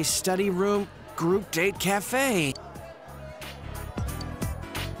Cafe, Study Room, Group Date Cafe.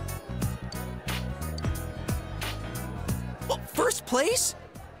 Well, first place?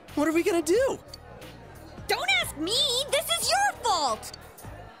 What are we gonna do? Don't ask me! This is your fault!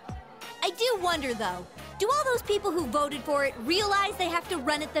 I do wonder, though. Do all those people who voted for it realize they have to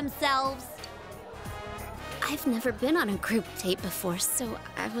run it themselves? I've never been on a group date before, so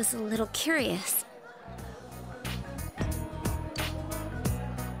I was a little curious.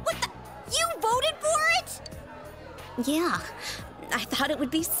 What the? You voted for it? Yeah, I thought it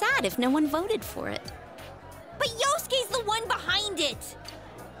would be sad if no one voted for it. But Yosuke's the one behind it!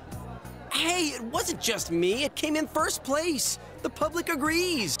 Hey, it wasn't just me. It came in first place. The public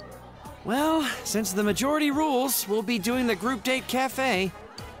agrees. Well, since the majority rules, we'll be doing the Group Date Cafe.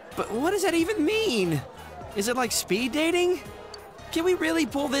 But what does that even mean? Is it like speed dating? Can we really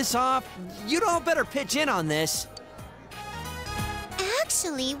pull this off? You'd all better pitch in on this.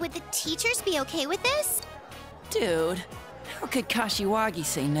 Actually, would the teachers be okay with this? Dude, how could Kashiwagi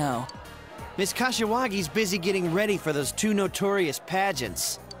say no? Miss Kashiwagi's busy getting ready for those two notorious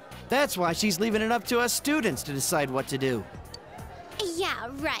pageants. That's why she's leaving it up to us students to decide what to do. Yeah,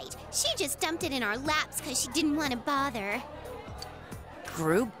 right. She just dumped it in our laps because she didn't want to bother.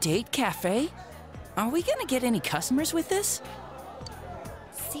 Group Date Cafe? Are we gonna get any customers with this?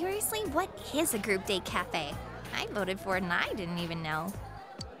 Seriously, what is a group date cafe? I voted for it and I didn't even know.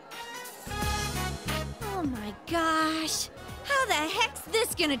 Oh my gosh! How the heck's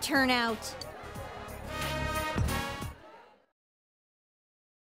this gonna turn out?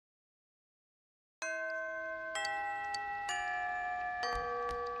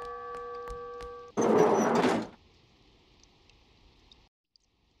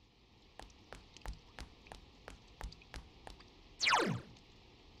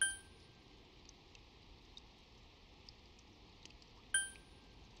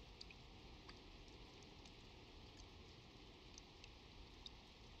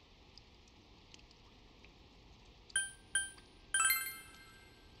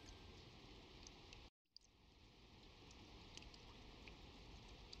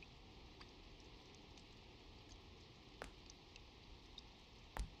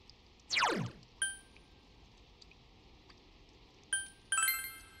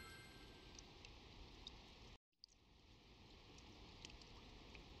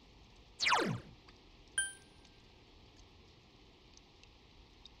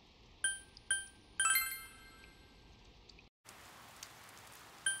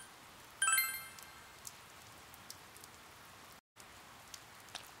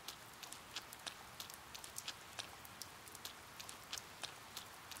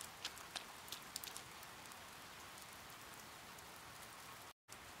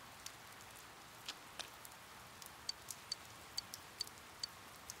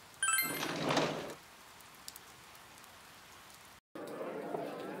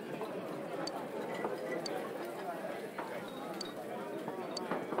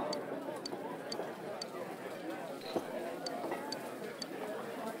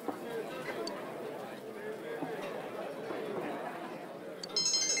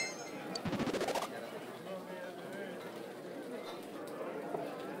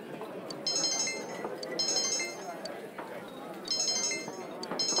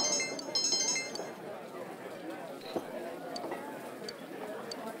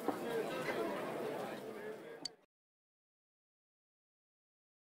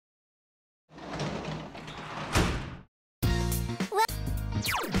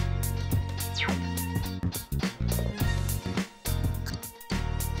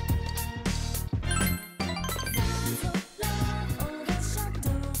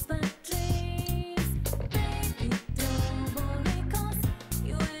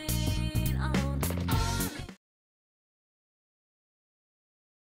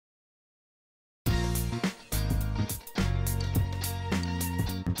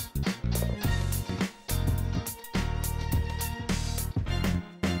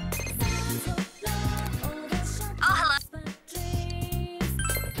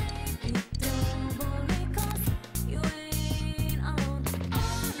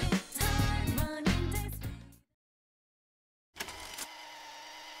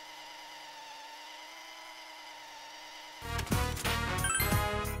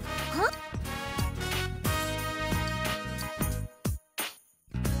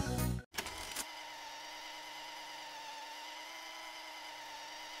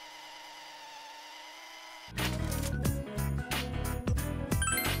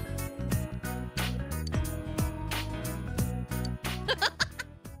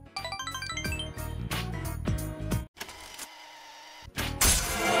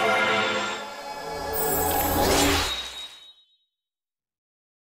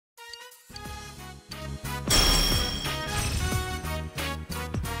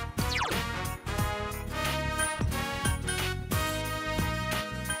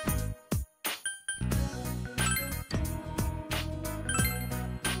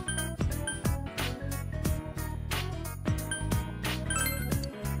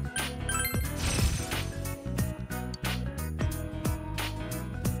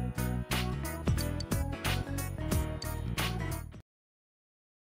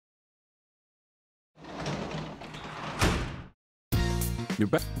 You're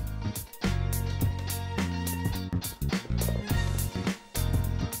back.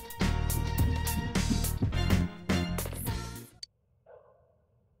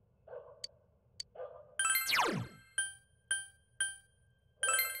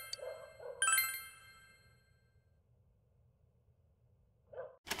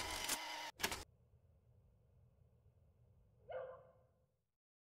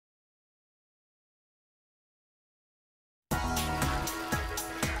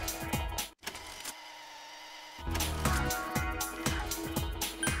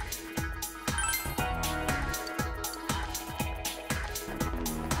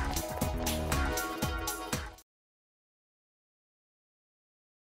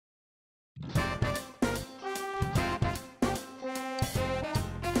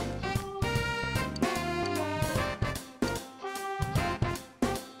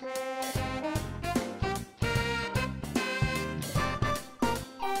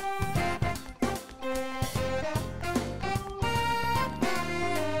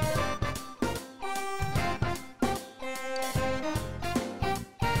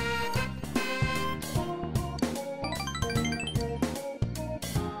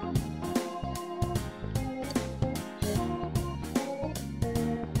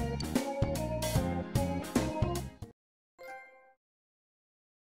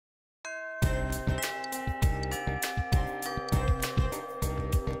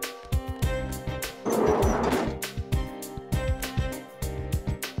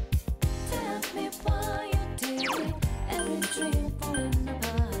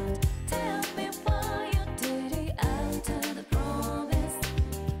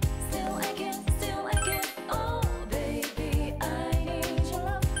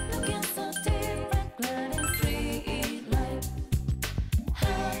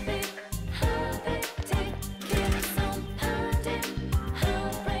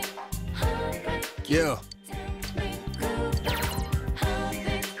 Yo.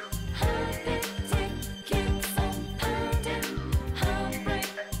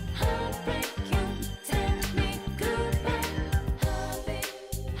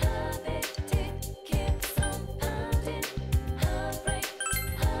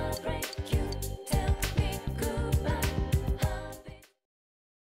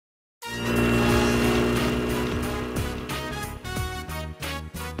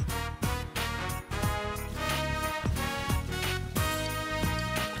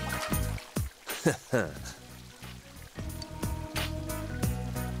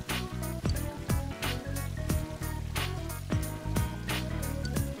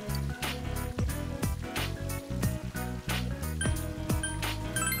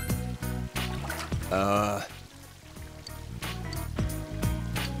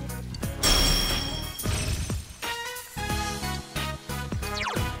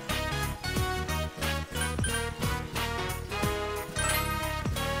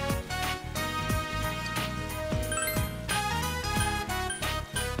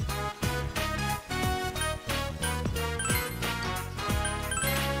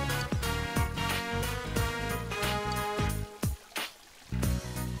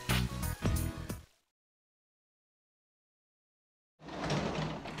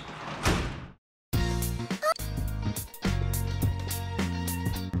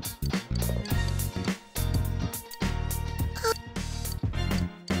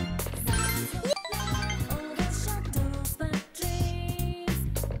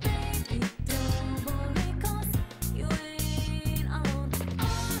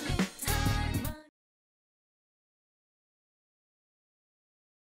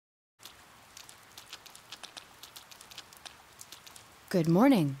 Good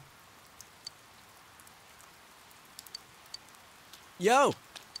morning. Yo!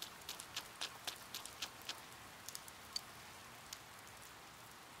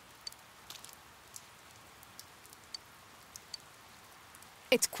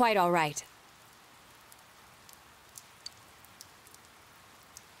 It's quite all right.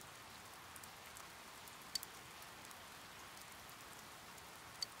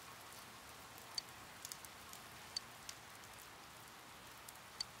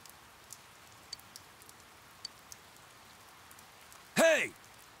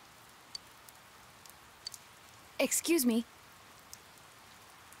 Excuse me.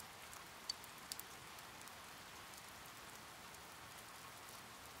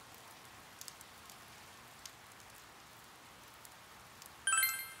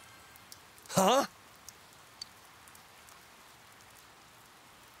 Huh?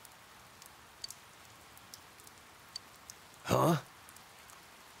 Huh?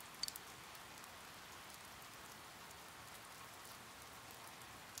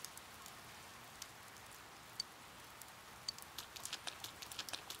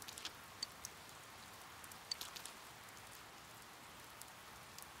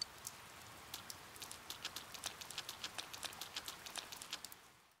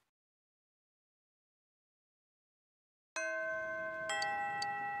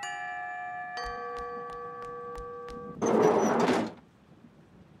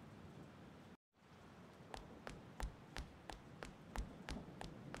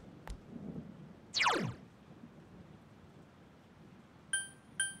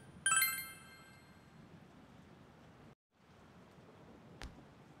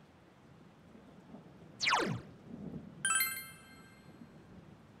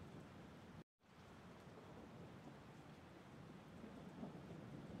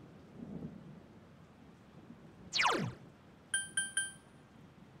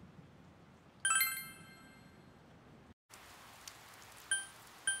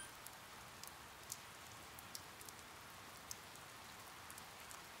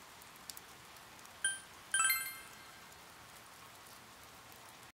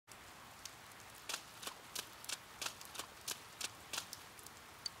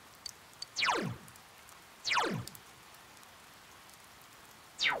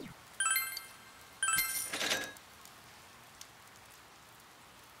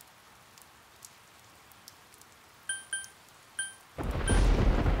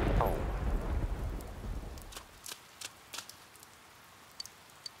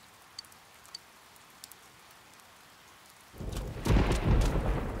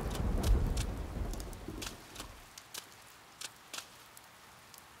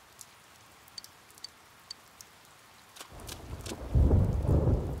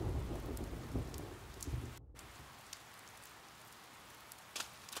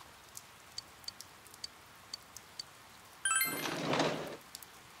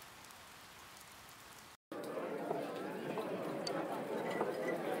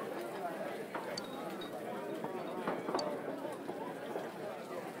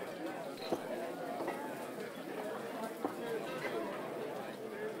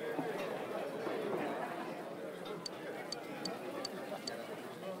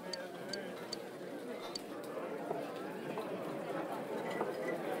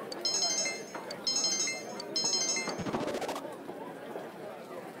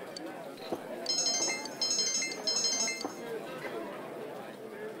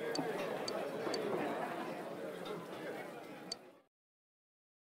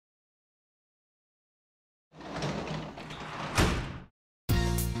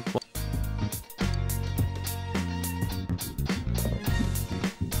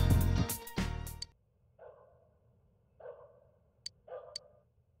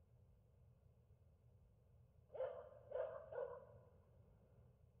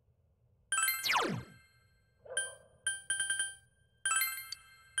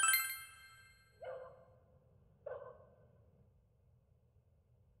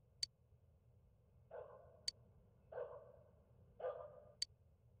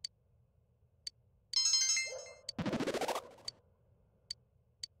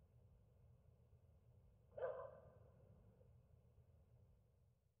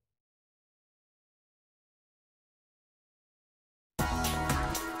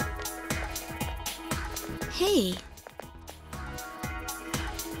 Hey.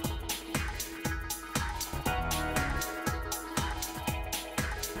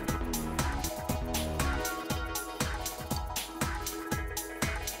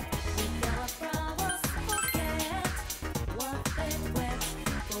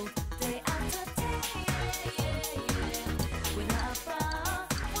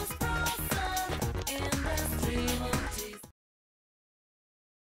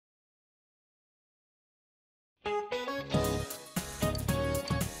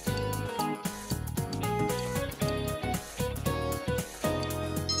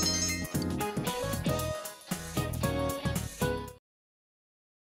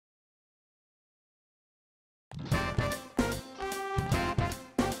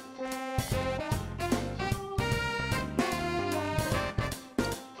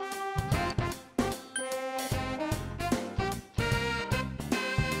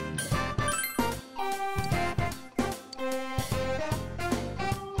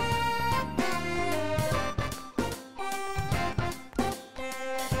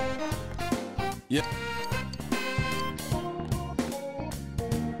 Yep.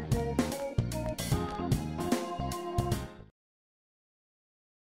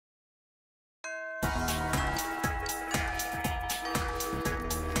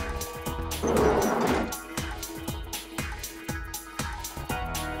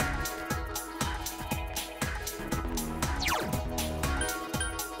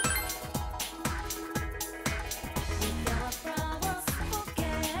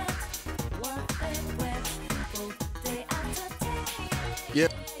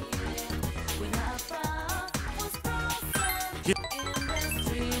 Yep.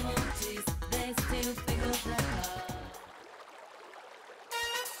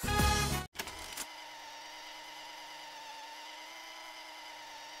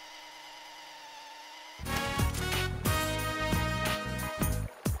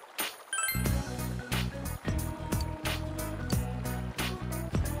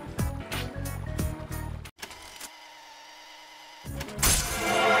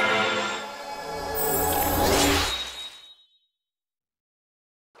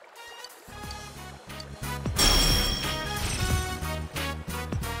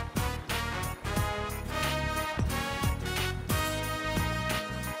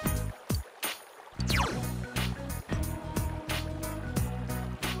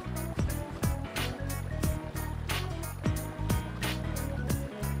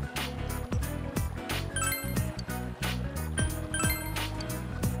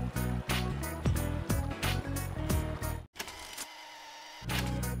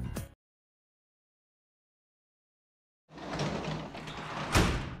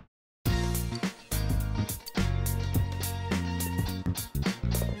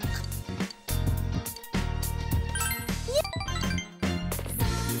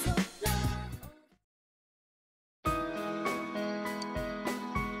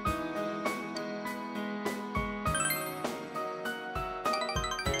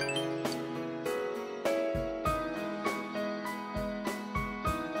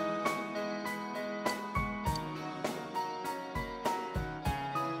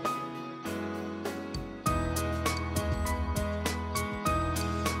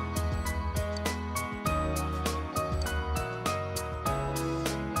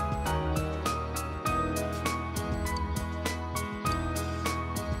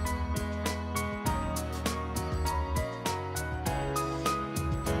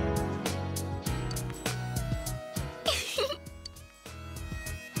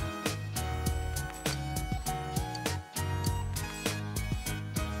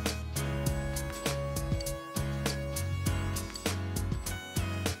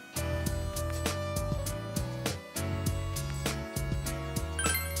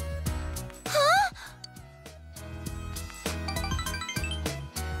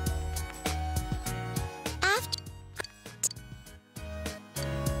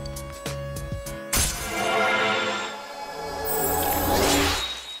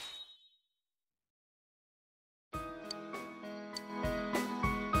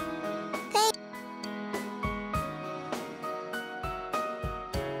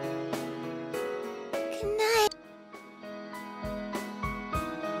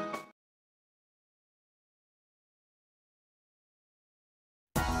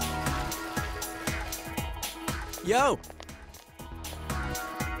 Yo!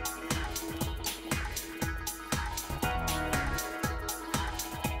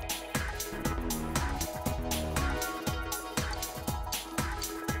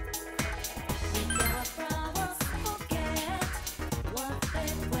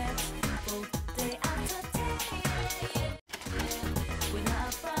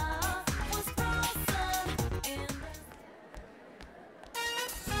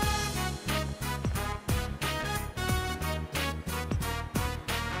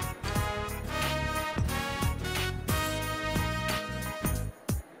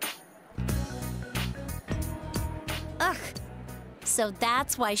 Ugh. So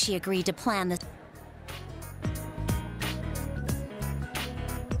that's why she agreed to plan this.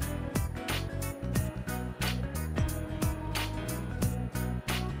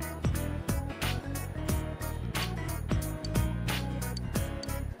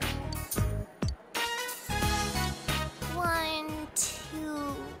 One,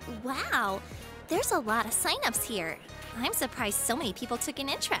 two... Wow, there's a lot of signups here. I'm surprised so many people took an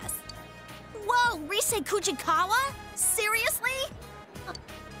interest. Whoa, Rise Kujikawa? Seriously?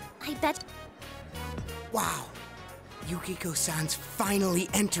 I bet... Wow. Yukiko-san's finally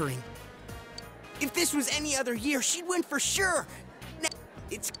entering. If this was any other year, she'd win for sure.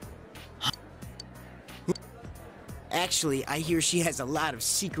 It's... Actually, I hear she has a lot of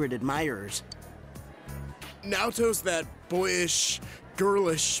secret admirers. Naoto's that boyish,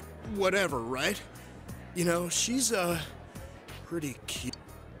 girlish, whatever, right? You know, she's, pretty cute.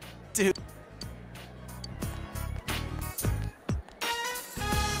 Dude.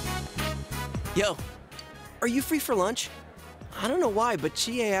 Yo, are you free for lunch? I don't know why, but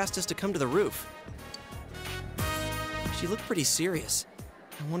Chie asked us to come to the roof. She looked pretty serious.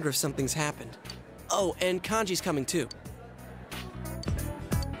 I wonder if something's happened. Oh, and Kanji's coming too.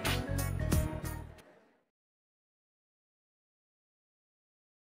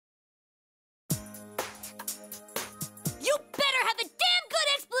 You better have a damn good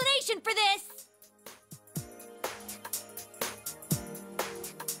explanation for this!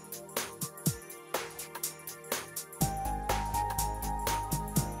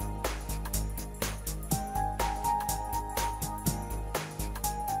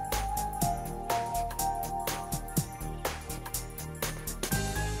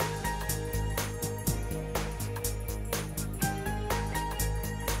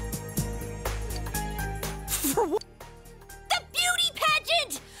 For what? The beauty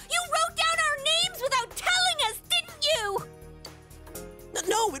pageant! You wrote down our names without telling us, didn't you?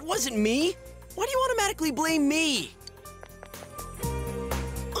 No, it wasn't me. Why do you automatically blame me?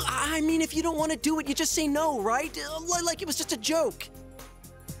 I mean, if you don't want to do it, you just say no, right? Like it was just a joke.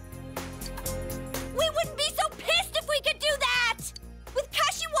 We wouldn't be so pissed if we could do that! With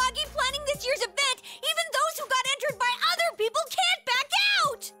Kashiwagi planning this year's event, even those who got entered by other people can't back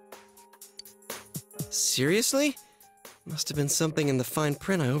out! Seriously? Must have been something in the fine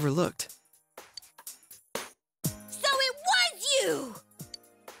print I overlooked. So it was you!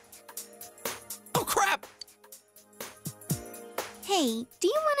 Oh, crap! Hey, do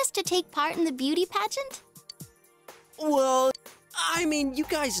you want us to take part in the beauty pageant? Well, I mean, you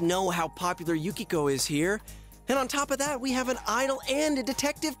guys know how popular Yukiko is here. And on top of that, we have an idol and a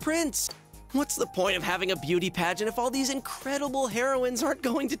detective prince. What's the point of having a beauty pageant if all these incredible heroines aren't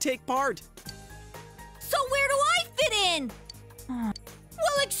going to take part? So where do I fit in? Well,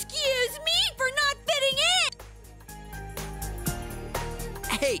 excuse me for not fitting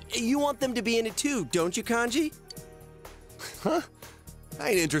in! Hey, you want them to be in it too, don't you, Kanji? Huh? I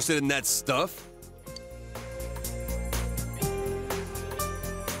ain't interested in that stuff.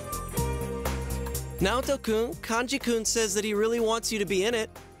 Naoto-kun, Kanji-kun says that he really wants you to be in it.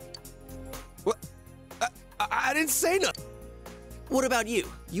 What? I didn't say nothing. What about you?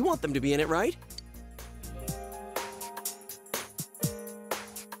 You want them to be in it, right?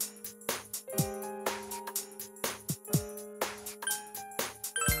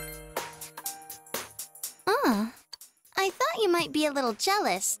 I thought you might be a little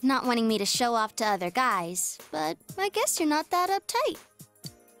jealous, not wanting me to show off to other guys, but I guess you're not that uptight.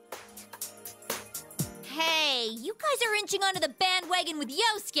 Hey, you guys are inching onto the bandwagon with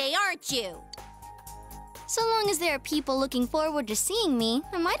Yosuke, aren't you? So long as there are people looking forward to seeing me,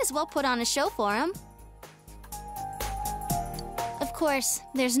 I might as well put on a show for them. Of course,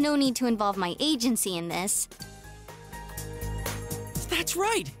 there's no need to involve my agency in this. That's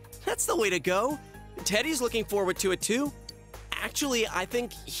right. That's the way to go. Teddy's looking forward to it too. Actually, I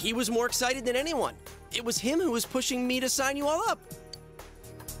think he was more excited than anyone. It was him who was pushing me to sign you all up.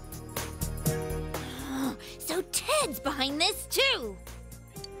 So Ted's behind this too!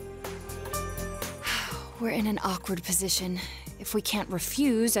 We're in an awkward position. If we can't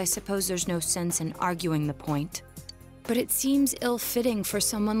refuse, I suppose there's no sense in arguing the point. But it seems ill-fitting for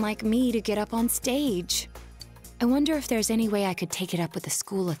someone like me to get up on stage. I wonder if there's any way I could take it up with the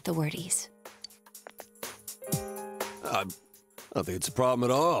school authorities. I don't think it's a problem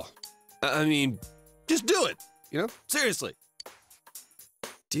at all. I mean, just do it, you know? Seriously.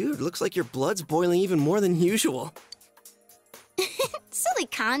 Dude, looks like your blood's boiling even more than usual. Silly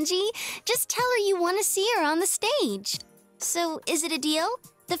Kanji. Just tell her you want to see her on the stage. So, is it a deal?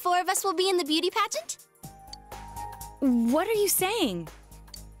 The four of us will be in the beauty pageant? What are you saying?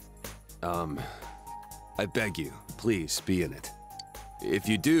 I beg you, please be in it. If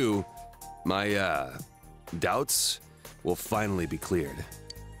you do, my, doubts will finally be cleared.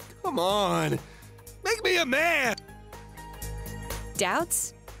 Come on, make me a man!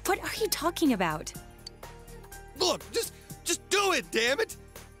 Doubts? What are you talking about? Look, just do it, damn it!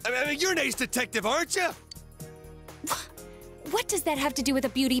 I mean, you're an ace detective, aren't you? What does that have to do with a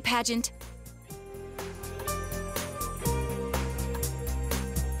beauty pageant?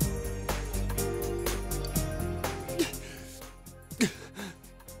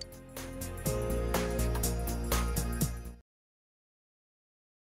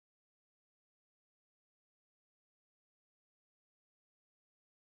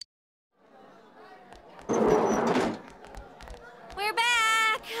 We're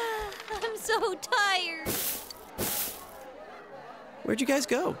back! I'm so tired. Where'd you guys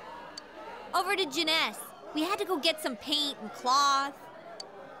go? Over to Jeunesse. We had to go get some paint and cloth.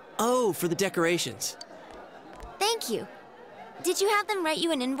 Oh, for the decorations. Thank you. Did you have them write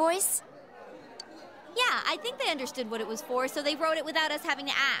you an invoice? Yeah, I think they understood what it was for, so they wrote it without us having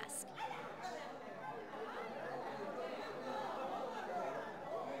to ask.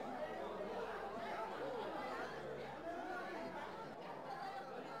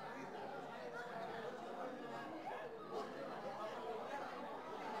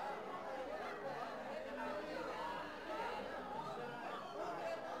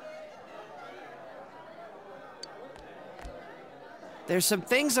 There's some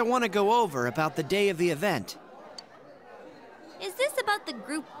things I want to go over about the day of the event. Is this about the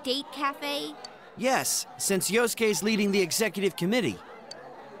group date cafe? Yes, since Yosuke's leading the executive committee.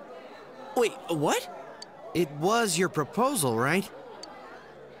 Wait, what? It was your proposal, right?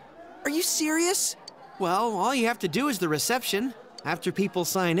 Are you serious? Well, all you have to do is the reception. After people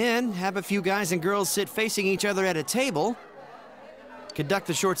sign in, have a few guys and girls sit facing each other at a table. Conduct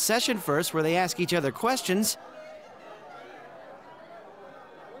a short session first where they ask each other questions.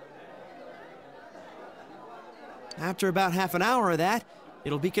 After about half an hour of that,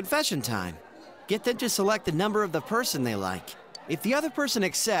 it'll be confession time. Get them to select the number of the person they like. If the other person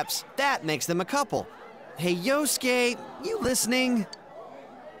accepts, that makes them a couple. Hey, Yosuke, you listening?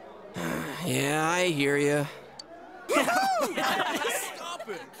 Yeah, I hear you. Stop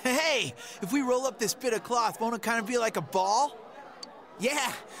it! Hey, if we roll up this bit of cloth, won't it kind of be like a ball?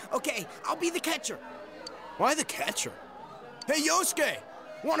 Yeah, okay, I'll be the catcher. Why the catcher? Hey, Yosuke,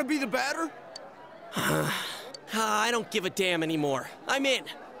 want to be the batter? I don't give a damn anymore. I'm in.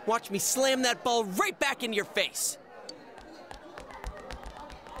 Watch me slam that ball right back into your face.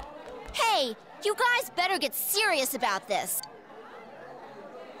 Hey, you guys better get serious about this.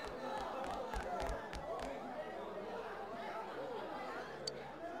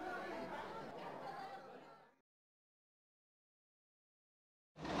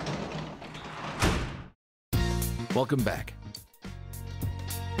 Welcome back.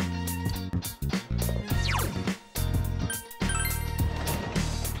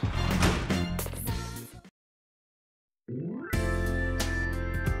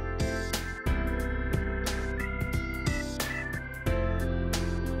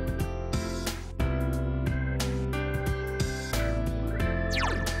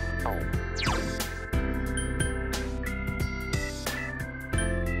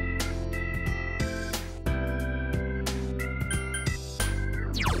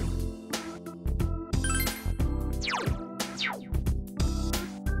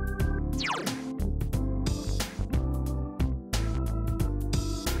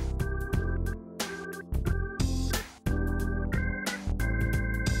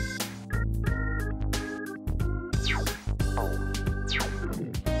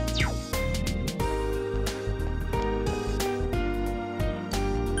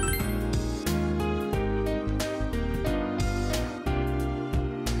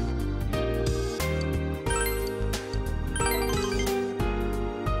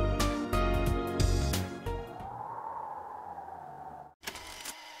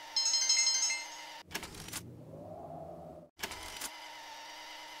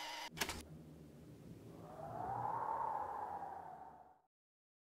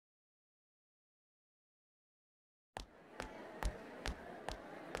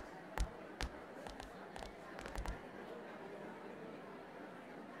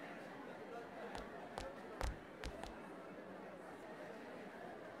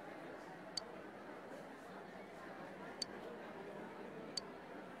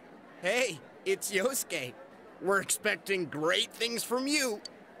 Hey, it's Yosuke. We're expecting great things from you.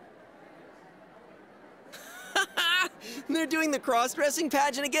 They're doing the cross-dressing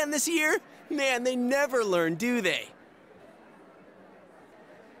pageant again this year? Man, they never learn, do they?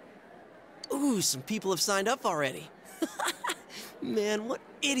 Ooh, some people have signed up already. Man, what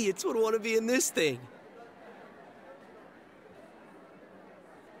idiots would want to be in this thing?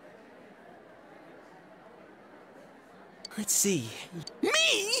 Let's see.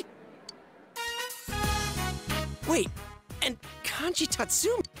 Me? Wait, and Kanji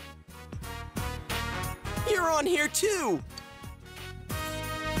Tatsumi? You're on here too!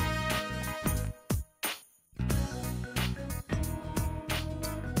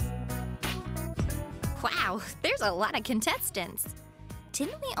 Wow, there's a lot of contestants.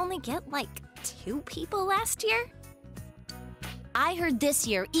 Didn't we only get like 2 people last year? I heard this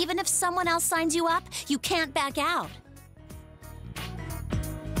year, even if someone else signs you up, you can't back out.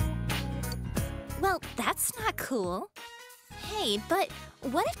 Well, that's not cool. Hey, but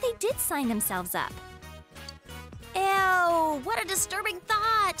what if they did sign themselves up? Ew, what a disturbing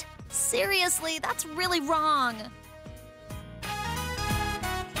thought. Seriously, that's really wrong.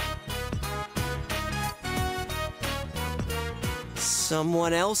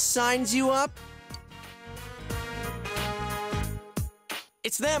 Someone else signs you up?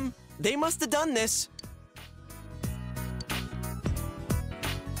 It's them. They must have done this.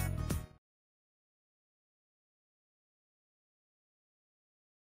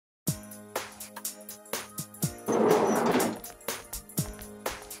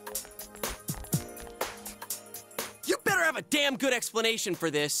 You better have a damn good explanation for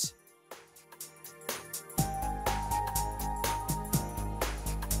this.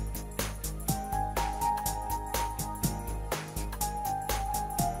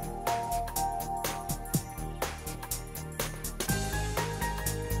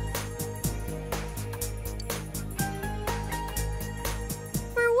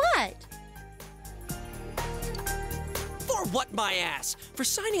 What my ass? For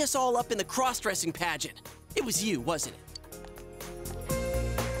signing us all up in the cross-dressing pageant. It was you, wasn't it?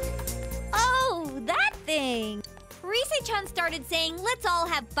 Oh, that thing! Rise-chan started saying, let's all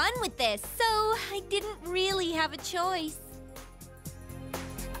have fun with this, so I didn't really have a choice.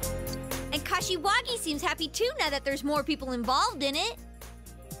 And Kashiwagi seems happy too now that there's more people involved in it.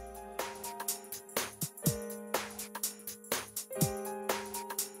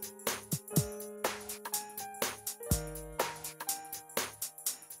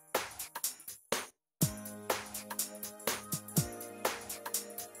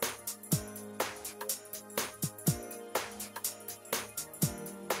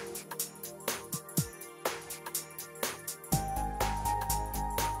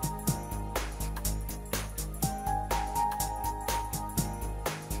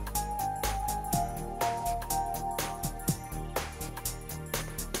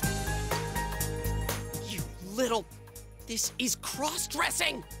 This is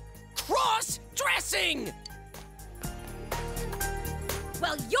cross-dressing! Cross-dressing!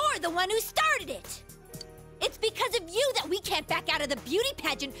 Well, you're the one who started it! It's because of you that we can't back out of the beauty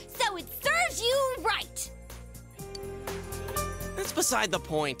pageant, so it serves you right! That's beside the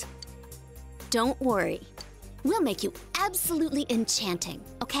point. Don't worry. We'll make you absolutely enchanting,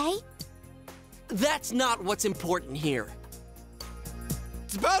 okay? That's not what's important here.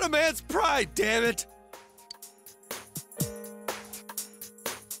 It's about a man's pride, damn it!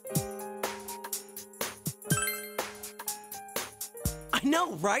 I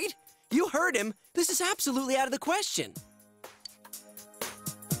know, right? You heard him. This is absolutely out of the question.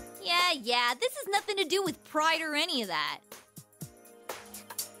 Yeah, this has nothing to do with pride or any of that.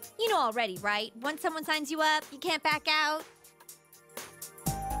 You know already, right? Once someone signs you up, you can't back out.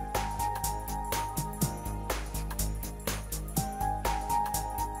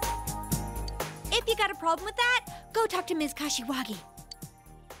 If you got a problem with that, go talk to Ms. Kashiwagi.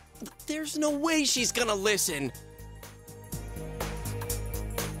 There's no way she's gonna listen.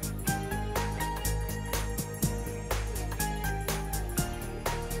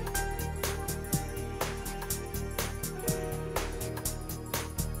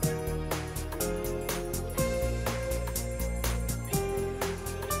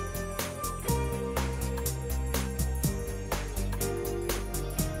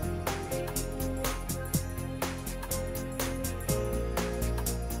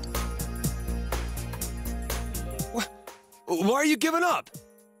 Why are you giving up?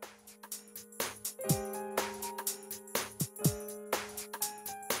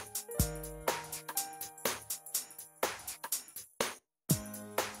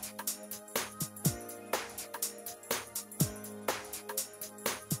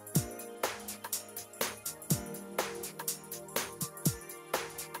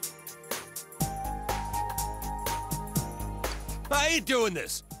 I ain't doing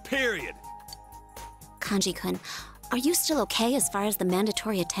this, period. Kanji-kun, are you still okay as far as the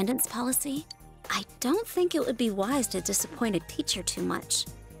mandatory attendance policy? I don't think it would be wise to disappoint a teacher too much.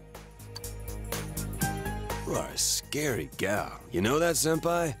 You are a scary gal. You know that,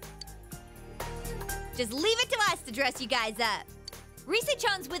 Senpai? Just leave it to us to dress you guys up.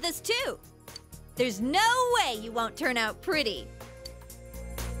 Rise-chan's with us too. There's no way you won't turn out pretty.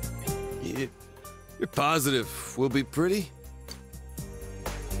 You're positive we'll be pretty?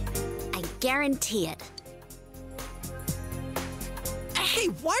 I guarantee it. Hey,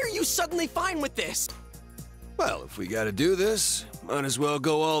 why are you suddenly fine with this? Well, if we gotta do this, might as well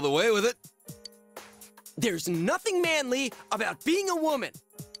go all the way with it. There's nothing manly about being a woman.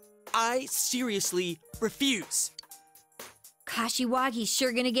 I seriously refuse. Kashiwagi's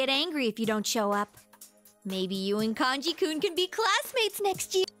sure gonna get angry if you don't show up. Maybe you and Kanji-kun can be classmates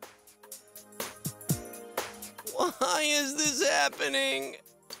next year. Why is this happening?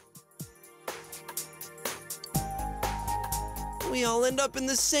 We all end up in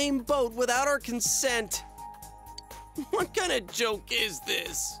the same boat without our consent. What kind of joke is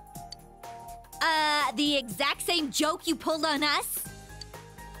this? The exact same joke you pulled on us?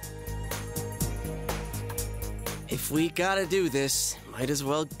 If we gotta do this, might as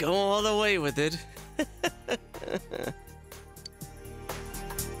well go all the way with it.